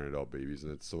expert on adult babies,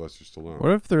 and it's Sylvester Stallone.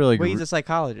 What if they're like, Well, he's a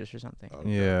psychologist or something. Okay.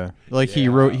 yeah, like he Yeah,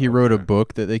 wrote a okay.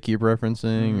 book that they keep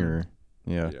referencing, Mhm. or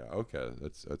yeah. Yeah, okay,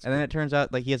 that's. And then it turns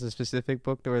out like he has a specific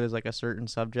book where there's like a certain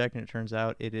subject, and it turns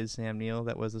out it is Sam Neill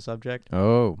that was the subject.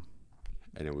 Oh,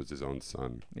 and it was his own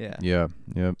son. Yeah. yeah,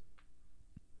 yep.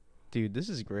 Dude, this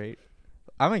is great.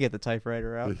 I'm gonna get the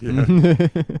typewriter out. Yeah.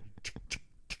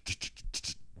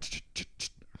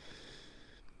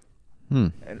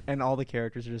 And all the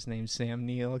characters are just named Sam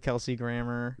Neill, Kelsey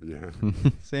Grammer, Yeah.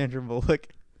 Sandra Bullock.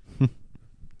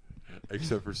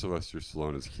 Except for Sylvester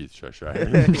Stallone as Keith Cheshire.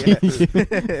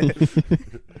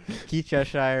 Keith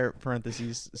Cheshire,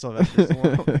 parentheses, Sylvester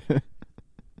Stallone.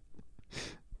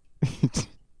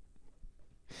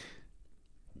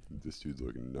 This dude's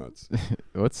looking nuts.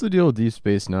 What's the deal with Deep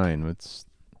Space Nine?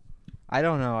 I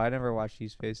don't know. I never watched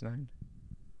Deep Space Nine.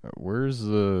 Where's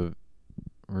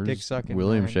Dick sucking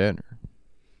William nine. Shatner?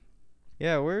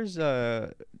 Yeah, where's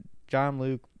John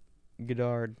Luke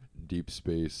Goddard? Deep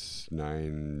Space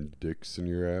Nine dicks in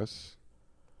your ass.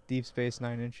 Deep Space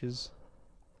 9 Inches.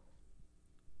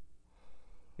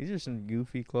 These are some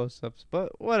goofy close-ups,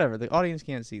 but whatever. The audience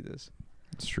can't see this.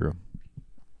 It's true.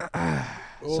 Well,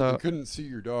 So- you couldn't see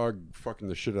your dog fucking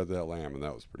the shit out of that lamb, and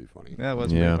that was pretty funny. That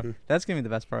was Yeah. pretty fun. That's gonna be the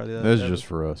best part of the. That's just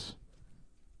for us.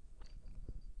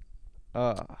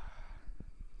 I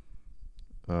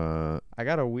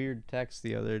got a weird text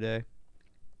the other day.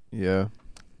 Yeah.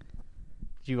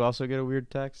 Did you also get a weird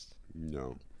text?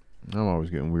 No. I'm always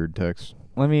getting weird texts.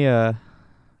 Let me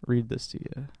read this to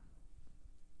you.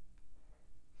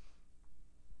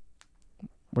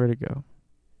 Where'd it go?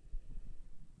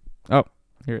 Oh,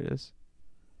 here it is.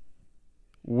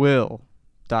 Will ...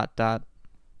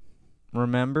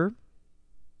 Remember?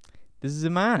 This is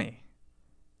Imani.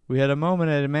 We had a moment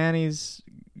at Imani's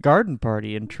garden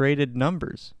party and traded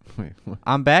numbers. Wait, what?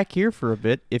 I'm back here for a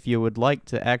bit if you would like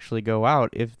to actually go out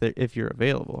if you're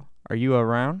available. Are you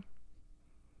around?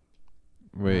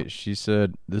 Wait, she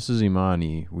said, this is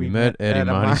Imani. We met at at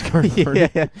Imani's Imani. garden party.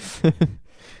 Yeah.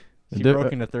 A She di-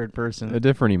 broke into third person. A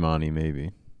different Imani,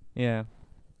 maybe. Yeah.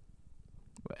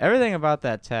 Everything about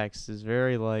that text is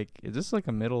very like, is this like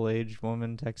a middle-aged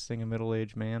woman texting a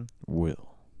middle-aged man? Will.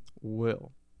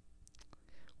 Will,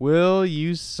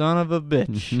 you son of a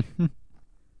bitch.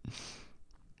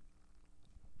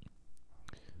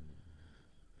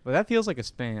 But that feels like a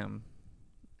spam.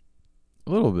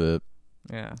 A little bit.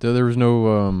 Yeah. So there was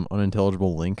no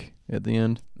unintelligible link at the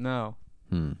end? No.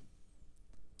 Oh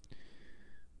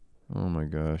my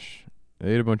gosh. I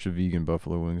ate a bunch of vegan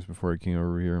buffalo wings before I came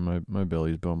over here. My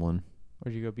belly's bumbling.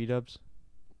 Where'd you go, B-dubs?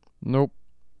 Nope.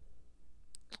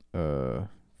 Out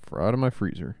of my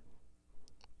freezer.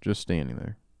 Just standing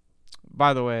there.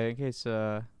 By the way, in case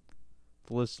the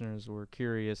listeners were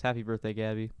curious, happy birthday,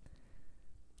 Gabby.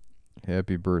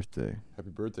 Happy birthday. Happy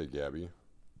birthday, Gabby.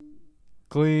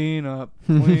 Clean up.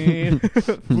 Clean.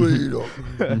 Clean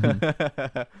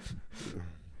up.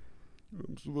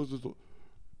 I'm supposed to.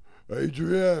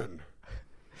 Adrienne.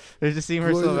 There's a scene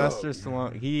where Clean up. Sylvester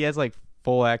Stallone, he has like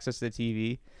full access to the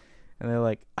TV, and they're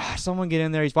like, someone get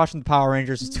in there. He's watching the Power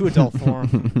Rangers. It's too adult for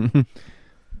him.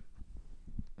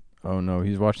 Oh no,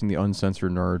 he's watching the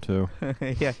uncensored Naruto.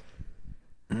 Yeah.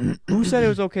 Who said it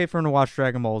was okay for him to watch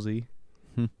Dragon Ball Z?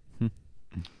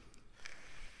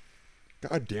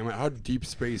 God damn it! How did Deep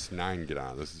Space Nine get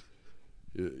on? This is.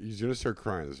 He's gonna start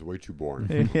crying. This is way too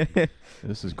boring.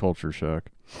 This is culture shock.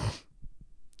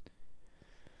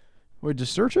 Wait, does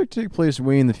Star Trek take place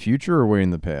way in the future or way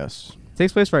in the past?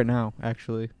 Takes place right now,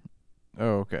 actually.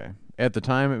 Oh, okay. At the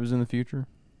time, it was in the future?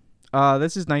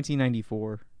 This is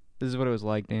 1994. This is what it was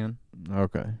like, Dan.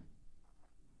 Okay.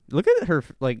 Look at her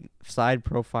like side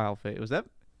profile face. Was that?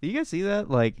 Do you guys see that?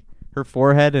 Like her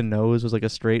forehead and nose was like a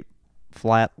straight,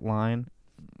 flat line.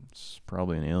 It's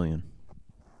probably an alien.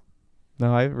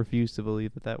 No, I refuse to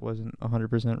believe that wasn't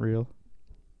 100% real.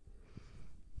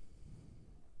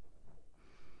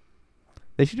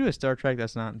 They should do a Star Trek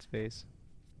that's not in space.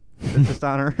 That's just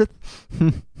on Earth.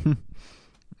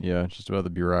 Yeah, it's just about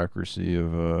the bureaucracy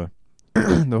of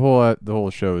the whole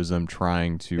show is them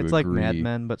trying to It's agree. like Mad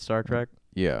Men, but Star Trek.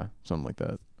 Yeah, something like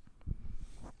that.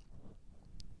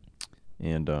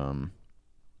 And you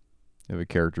have a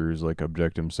character who's like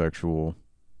objectum sexual.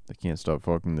 They can't stop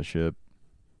fucking the ship.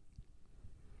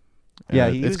 Yeah,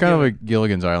 And he it's was kind of giving- like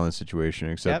Gilligan's Island situation,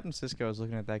 except Captain Sisko was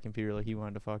looking at that computer like he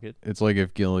wanted to fuck it. it's like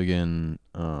if Gilligan,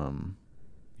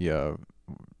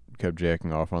 kept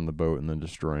jacking off on the boat and then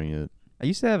destroying it. I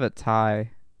used to have a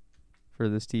tie for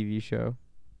this TV show,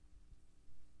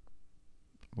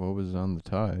 What was on the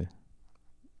tie?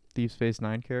 Deep Space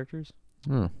Nine characters.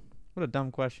 Huh. What a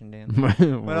dumb question, Dan.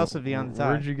 What else would be on the tie?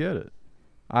 Where'd you get it?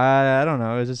 I don't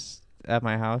know. It was just at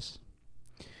my house,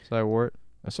 so I wore it.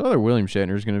 I saw that William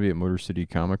Shatner's going to be at Motor City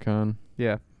Comic Con.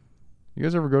 Yeah. You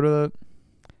guys ever go to that?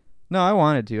 No, I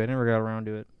wanted to. I never got around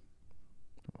to it.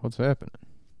 What's happening?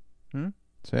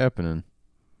 What's happening?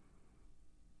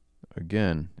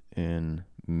 Again, in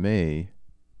May.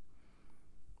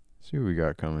 See what we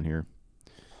got coming here.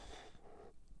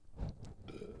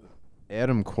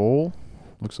 Adam Cole.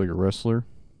 Looks like a wrestler.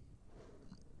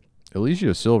 Alicia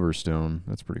Silverstone.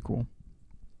 That's pretty cool.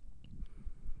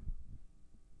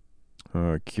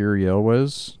 Kiri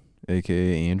Elwes,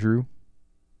 a.k.a. Andrew.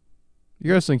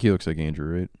 You guys think he looks like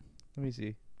Andrew, right? Let me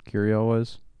see. Kiri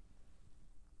Elwes?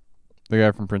 The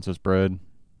guy from Princess Bride?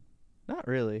 Not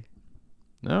really.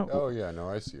 No? Oh yeah, no,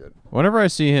 I see it. Whenever I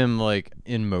see him, like,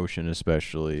 in motion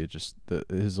especially, it just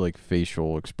his, like,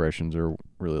 facial expressions are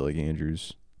really like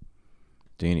Andrew's.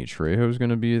 Danny Trejo's going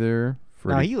to be there.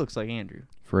 No, he looks like Andrew.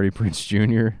 Freddie Prinze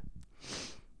Jr.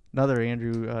 Another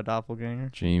Andrew doppelganger.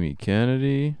 Jamie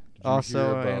Kennedy. Did you Also,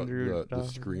 hear about Andrew the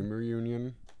Scream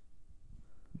reunion?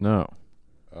 No.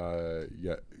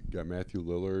 You got Matthew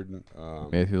Lillard.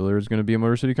 Matthew Lillard's going to be at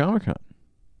Motor City Comic Con.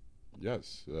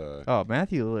 Yes. Oh,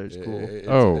 Matthew Lillard's cool.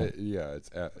 It's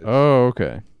Oh,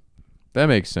 okay. That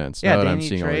makes sense. Yeah, now that I'm Danny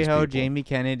seeing all these Trejo, people. Jamie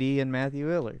Kennedy, and Matthew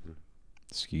Lillard.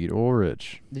 Skeet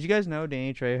Ulrich. Did you guys know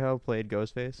Danny Trejo played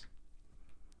Ghostface?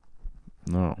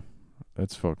 No.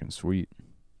 That's fucking sweet.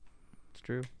 It's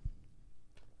true.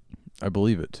 I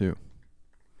believe it, too.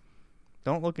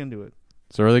 Don't look into it.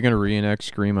 So are they going to reenact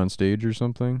Scream on stage or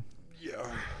something? Yeah.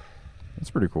 That's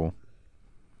pretty cool.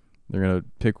 They're going to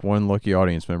pick one lucky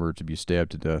audience member to be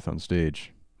stabbed to death on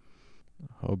stage.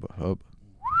 Hubba hub.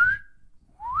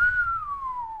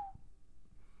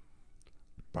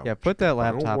 Yeah, put that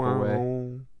laptop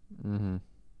away. Mm-hmm.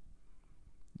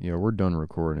 Yeah, we're done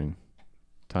recording.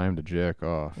 Time to jack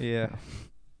off. Yeah.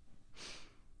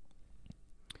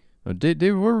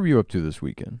 David, what were you up to this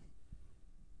weekend?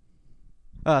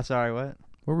 Sorry, what?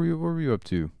 What were you up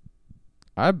to?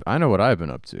 I know what I've been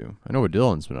up to. I know what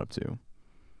Dylan's been up to.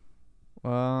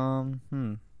 Oh,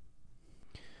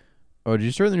 did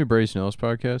you start the new Bryce Nellis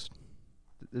podcast?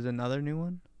 There's another new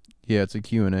one? Yeah, it's a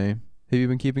Q&A. Have you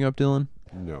been keeping up, Dylan?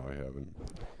 No, I haven't.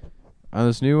 On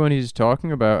this new one, he's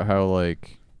talking about how,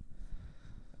 like,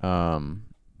 someone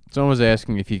was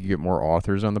asking if he could get more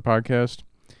authors on the podcast.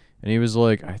 And he was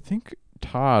like, I think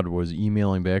Todd was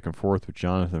emailing back and forth with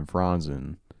Jonathan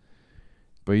Franzen.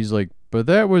 But he's like, but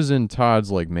that was in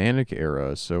Todd's, like, manic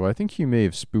era, so I think he may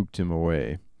have spooked him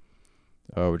away.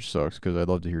 Which sucks, because I'd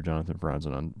love to hear Jonathan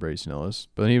Franzen on Bryce Nellis.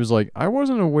 But then he was like, I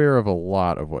wasn't aware of a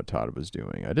lot of what Todd was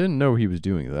doing. I didn't know he was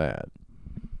doing that.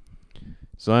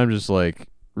 So I'm just, like,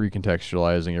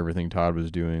 recontextualizing everything Todd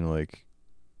was doing, like,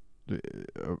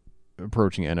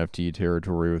 approaching NFT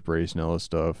territory with Bryce Nellis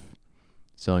stuff,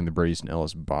 selling the Bryce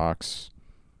Nellis box,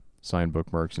 signed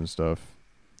bookmarks and stuff.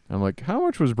 I'm like, how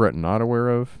much was Brett not aware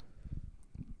of?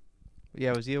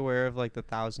 Yeah, was he aware of, like, the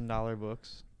 $1,000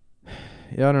 books?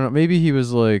 Yeah, I don't know. Maybe he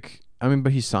was like, I mean,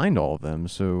 but he signed all of them,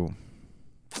 so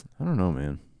I don't know,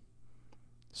 man.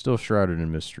 Still shrouded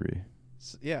in mystery.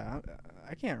 Yeah,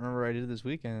 I can't remember what I did this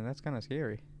weekend, and that's kind of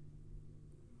scary.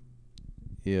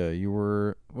 Yeah, you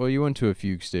went to a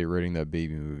Fugue State writing that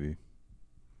baby movie.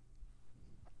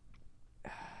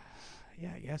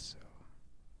 Yeah, I guess so.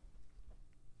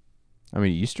 I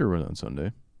mean, Easter was on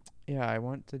Sunday. Yeah, I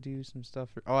went to do some stuff.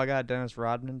 I got a Dennis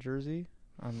Rodman jersey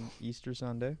on Easter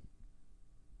Sunday.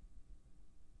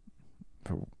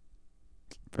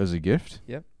 As a gift?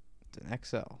 Yep, it's an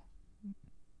XL.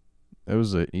 That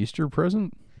was an Easter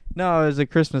present? No, it was a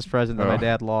Christmas present that my Oh.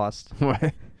 dad lost.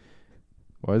 Why?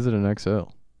 Why is it an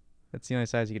XL? That's the only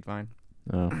size you could find.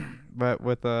 Oh. But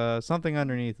with something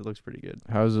underneath, it looks pretty good.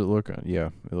 How does it look on?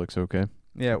 Yeah, it looks okay.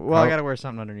 Yeah, well, I How- gotta wear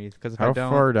something underneath because if I How don't,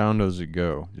 far down does it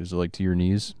go? Is it like to your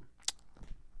knees?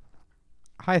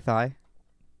 high thigh.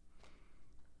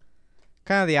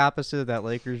 Kind of the opposite of that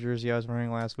Lakers jersey I was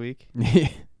wearing last week.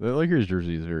 The Lakers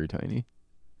jersey is very tiny.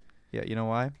 Yeah, you know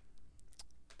why?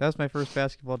 That was my first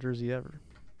basketball jersey ever.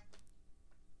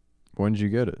 When did you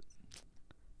get it?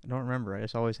 I don't remember. I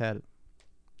just always had it.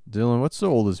 Dylan, what's the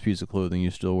oldest piece of clothing you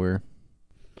still wear?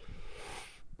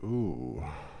 Ooh.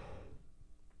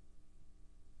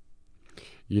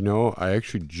 You know, I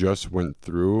actually just went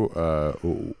through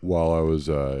while I was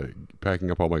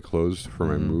packing up all my clothes for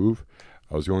my Mhm. move.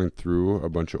 I was going through a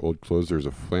bunch of old clothes. There's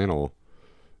a flannel,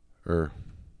 no,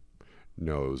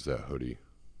 it was that hoodie.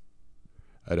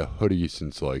 I had a hoodie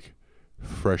since like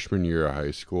freshman year of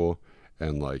high school,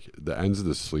 and like the ends of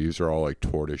the sleeves are all like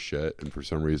torn to shit, and for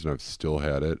some reason I've still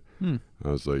had it. I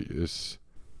was like,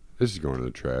 This is going to the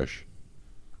trash.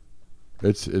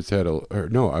 It's had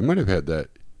no, I might have had that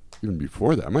even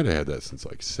before that. I might have had that since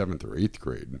like 7th or 8th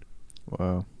grade.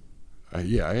 Wow.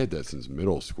 Yeah, I had that since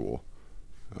middle school.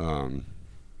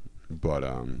 But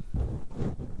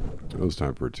it was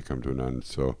time for it to come to an end.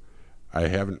 So I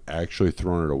haven't actually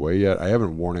thrown it away yet. I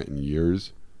haven't worn it in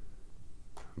years.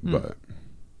 But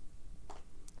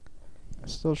I'm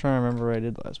still trying to remember what I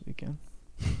did last weekend.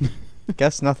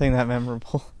 Guess nothing that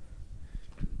memorable.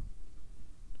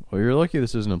 Well, you're lucky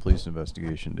this isn't a police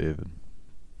investigation, David.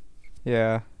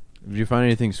 Yeah. Did you find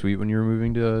anything sweet when you were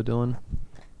moving to Dillon?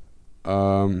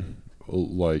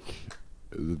 like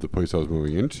the place I was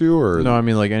moving into, or No, I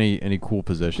mean like any cool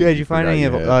possessions. Yeah, did you find forgot any you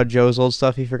of had? Joe's old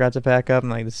stuff he forgot to pack up? I'm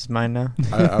like, this is mine now.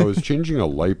 I was changing a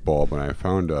light bulb and I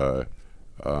found a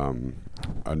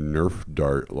Nerf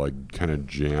dart like kind of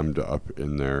jammed up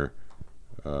in there.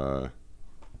 Yeah.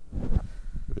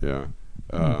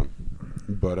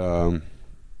 But Are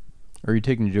you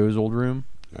taking Joe's old room?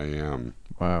 I am.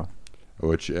 Wow.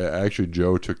 Which actually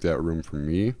Joe took that room from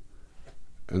me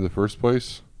in the first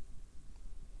place.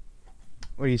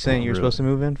 What are you saying? You're Really? supposed to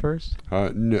move in first?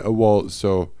 No, well,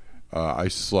 so I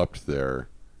slept there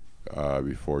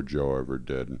before Joe ever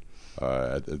did.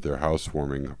 At their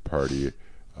housewarming party,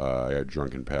 I got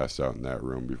drunk and passed out in that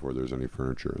room before there was any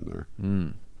furniture in there.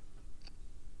 Mm.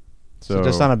 So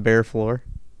just on a bare floor?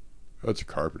 It's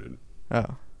carpeted.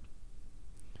 Oh.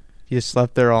 You just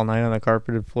slept there all night on a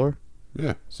carpeted floor?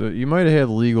 Yeah. So you might have had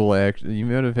legal you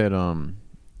might have had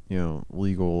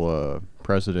legal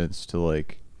precedents to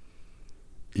like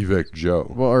Evict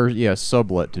Joe. well or yeah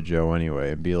sublet to Joe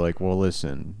anyway and be like, well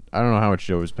listen, I don't know how much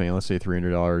Joe was paying, let's say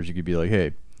 $300. You could be like,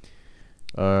 hey,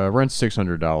 rent's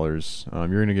 $600.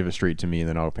 You're gonna give it straight to me and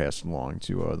then I'll pass it along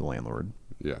to the landlord.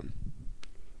 Yeah.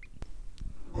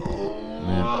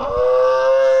 Man.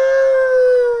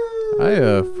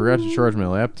 I forgot to charge my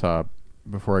laptop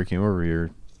before I came over here,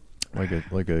 like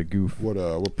a goof.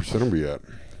 What percent are we at?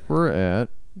 We're at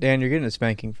Dan, you're getting a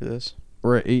spanking for this.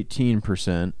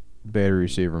 18% battery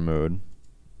saver mode,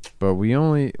 but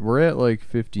we're at like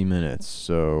 50 minutes,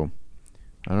 so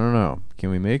I don't know. Can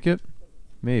we make it?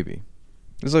 Maybe.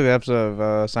 This is like the episode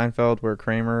of Seinfeld where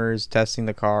Kramer is testing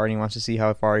the car and he wants to see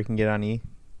how far he can get on E.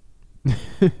 I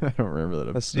don't remember that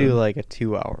episode. Let's do like a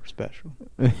 2-hour special.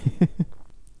 I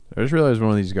just realized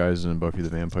one of these guys is in Buffy the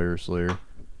Vampire Slayer.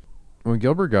 When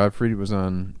Gilbert Gottfried was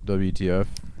on WTF,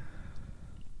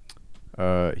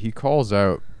 he calls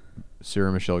out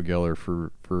Sarah Michelle Gellar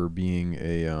for being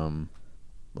a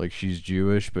like she's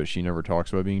Jewish, but she never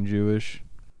talks about being Jewish.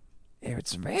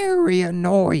 It's very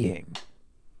annoying.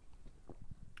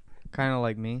 Kind of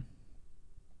like me.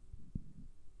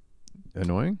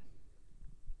 Annoying?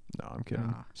 No, I'm kidding.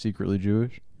 Nah. Secretly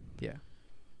Jewish? Yeah.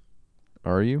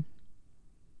 Are you?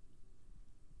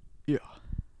 Yeah.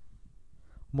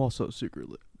 I'm also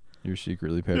secretly. You're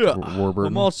secretly Patrick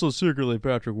Warburton. I'm also secretly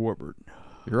Patrick Warburton.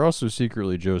 You're also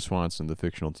secretly Joe Swanson, the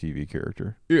fictional TV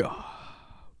character. Yeah.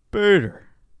 Peter,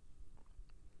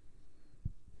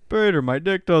 my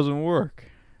dick doesn't work.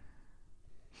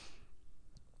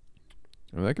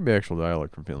 I mean, that could be actual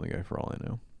dialogue from Family Guy for all I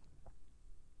know.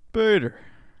 Peter,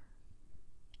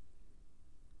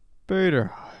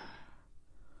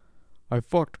 I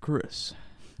fucked Chris.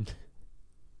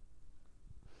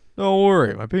 Don't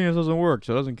worry, my penis doesn't work,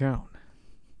 so it doesn't count.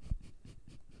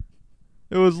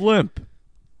 It was limp.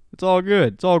 It's all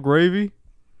good. It's all gravy.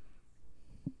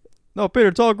 No, Peter,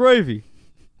 it's all gravy.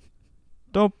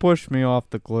 Don't push me off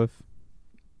the cliff.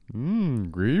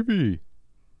 Gravy.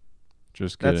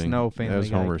 Just kidding. That's no Family That's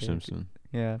Guy Homer character. Simpson.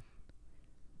 Yeah.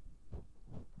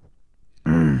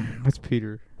 That's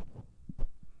Peter.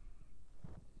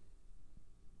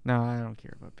 No, I don't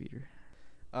care about Peter.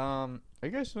 Are you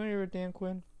guys familiar with Dan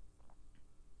Quinn?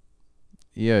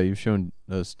 Yeah, you've shown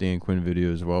us Dan Quinn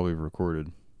videos while we've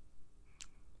recorded.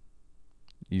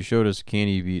 You showed us Can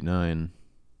He Beat 9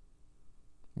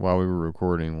 while we were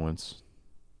recording once.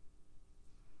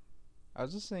 I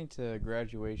was listening to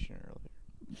Graduation earlier.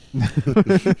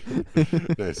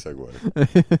 Nice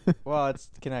segue. Well, it's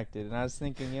connected, and I was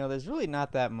thinking, there's really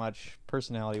not that much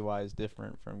personality-wise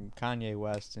different from Kanye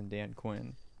West and Dan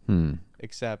Quinn,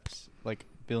 except like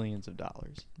billions of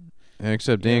dollars. And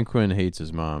except Dan Quinn hates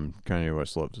his mom. Kanye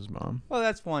West loves his mom. Well,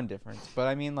 that's one difference, but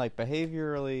I mean, like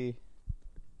behaviorally,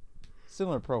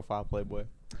 similar profile, Playboy.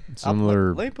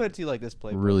 Similar, Let me put it to you like this,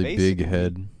 Playboy. really big Basically,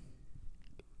 head.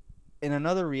 In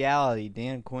another reality,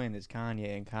 Dan Quinn is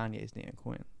Kanye, and Kanye is Dan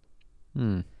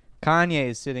Quinn. Kanye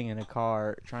is sitting in a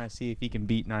car trying to see if he can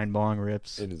beat 9 bong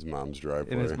rips In his mom's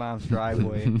driveway. in his mom's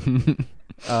driveway.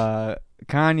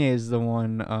 Kanye is the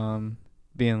one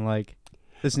being like,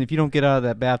 Listen, if you don't get out of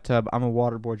that bathtub, I'm gonna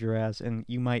waterboard your ass, and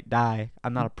you might die.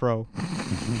 I'm not a pro.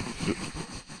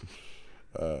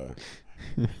 In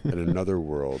another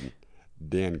world,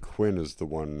 Dan Quinn is the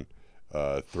one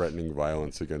threatening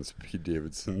violence against Pete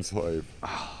Davidson's life.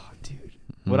 Oh, dude.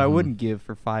 What I wouldn't give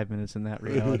for 5 minutes in that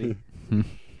reality.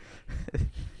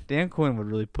 Dan Quinn would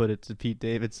really put it to Pete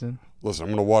Davidson. Listen,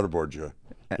 I'm going to waterboard you.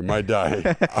 You might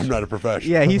die. I'm not a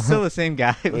professional. Yeah, he's still the same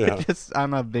guy, but Yeah. just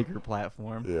on a bigger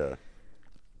platform. Yeah.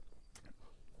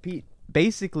 Pete,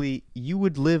 basically, you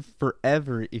would live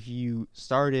forever if you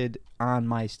started on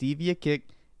my stevia kick,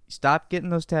 stopped getting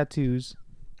those tattoos,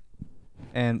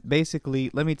 and basically,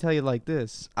 let me tell you like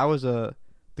this. I was the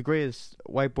greatest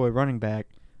white boy running back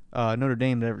Notre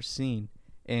Dame had ever seen.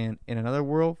 And in another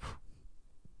world,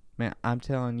 man, I'm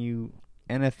telling you,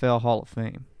 NFL Hall of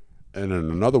Fame. And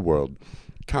in another world,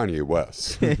 Kanye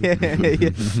West.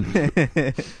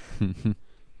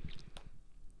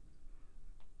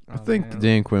 I think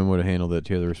Dan Quinn would have handled that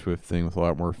Taylor Swift thing with a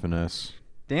lot more finesse.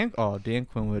 Dan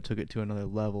Quinn would have took it to another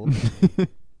level.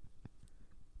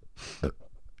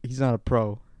 He's not a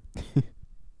pro.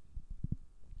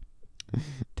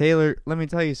 Taylor, let me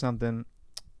tell you something.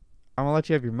 I'm gonna let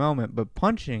you have your moment, but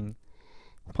punching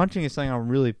is something I'm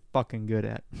really fucking good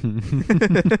at.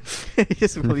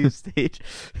 Just will leave stage.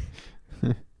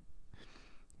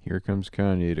 Here comes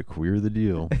Kanye to queer the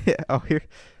deal.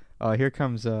 Here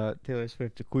comes Taylor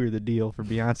Swift to queer the deal for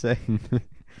Beyonce.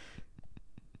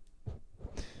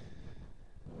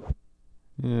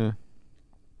 Yeah.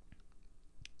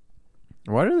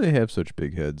 Why do they have such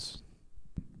big heads?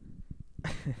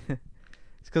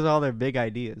 It's because all their big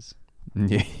ideas.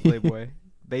 Yeah. Playboy.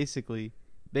 Basically,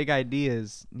 big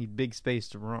ideas need big space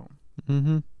to roam.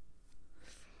 Mm-hmm.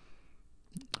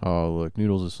 Oh, look,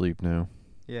 Noodle's asleep now.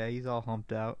 Yeah, he's all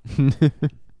humped out.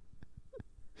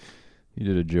 He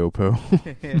did a Jopo.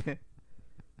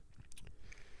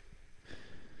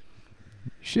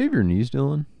 Shave your knees,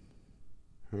 Dylan.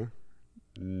 Huh?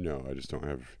 No, I just don't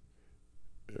have.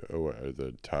 Are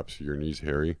the tops of your knees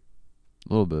hairy?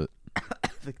 A little bit.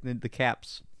 the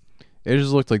caps. It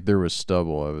just looked like there was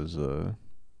stubble.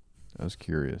 I was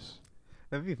curious.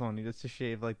 That'd be funny just to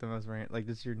shave like the most like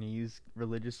just your knees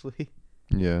religiously,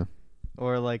 Yeah.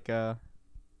 or like a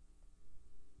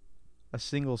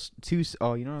single two.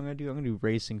 Oh, you know what I'm gonna do? I'm gonna do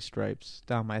racing stripes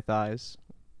down my thighs.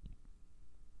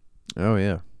 Oh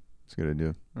yeah, that's a good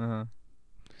idea. Uh-huh.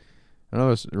 I know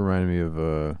this reminded me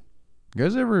of. You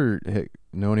guys ever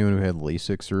know anyone who had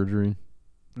LASIK surgery?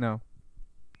 No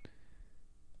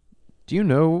Do you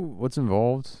know what's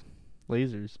involved?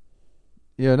 lasers.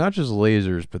 Yeah, not just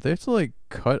lasers, but they have to like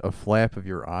cut a flap of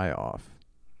your eye off.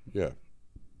 Yeah.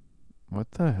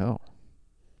 What the hell?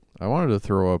 I wanted to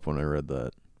throw up when I read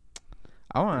that.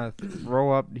 I want to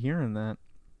throw up hearing that.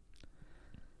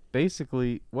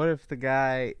 Basically, what if the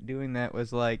guy doing that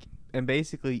was like, and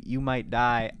basically, you might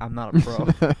die. I'm not a pro.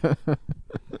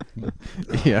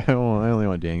 Yeah, I only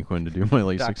want Dan Quinn to do my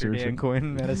LASIK Dr. surgery. Dan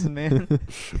Quinn, medicine man.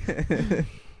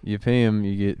 You pay him,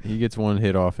 he gets one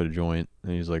hit off at a joint,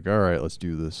 and he's like, all right, let's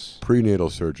do this.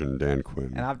 Prenatal surgeon Dan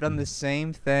Quinn. And I've done the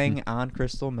same thing on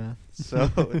crystal meth, so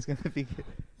it's gonna be good.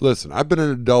 Listen, I've been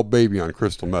an adult baby on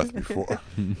crystal meth before.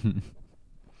 And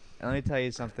let me tell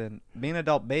you something. Being an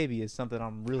adult baby is something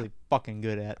I'm really fucking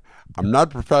good at. I'm not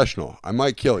a professional. I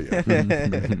might kill you.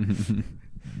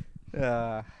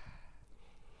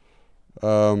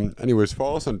 Anyways,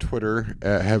 follow us on Twitter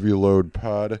at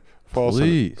HeavyLoadPod.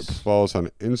 Please. Follow us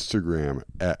on Instagram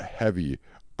at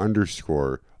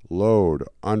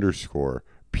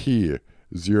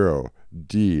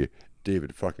heavy_load_P0D.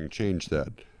 David fucking changed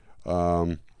that.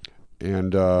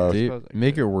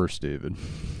 Make it worse, David.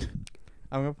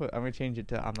 I'm gonna change it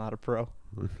to I'm not a pro.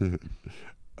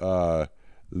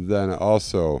 Then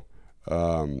also,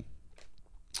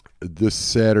 this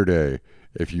Saturday,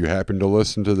 if you happen to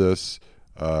listen to this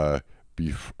on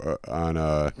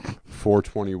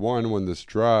 4/21 when this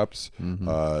drops,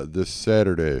 this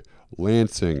Saturday,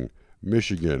 Lansing,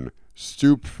 Michigan,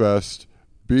 Stoop Fest,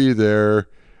 be there,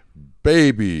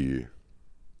 baby.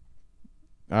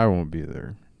 I won't be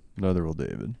there. Neither will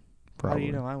David. Probably. How do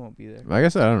you know I won't be there? I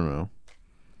guess I don't know.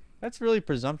 That's a really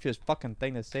presumptuous fucking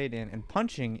thing to say, Dan. And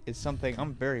punching is something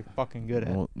I'm very fucking good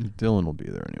at. Well, Dylan will be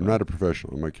there anyway. I'm not a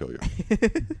professional. I might kill you.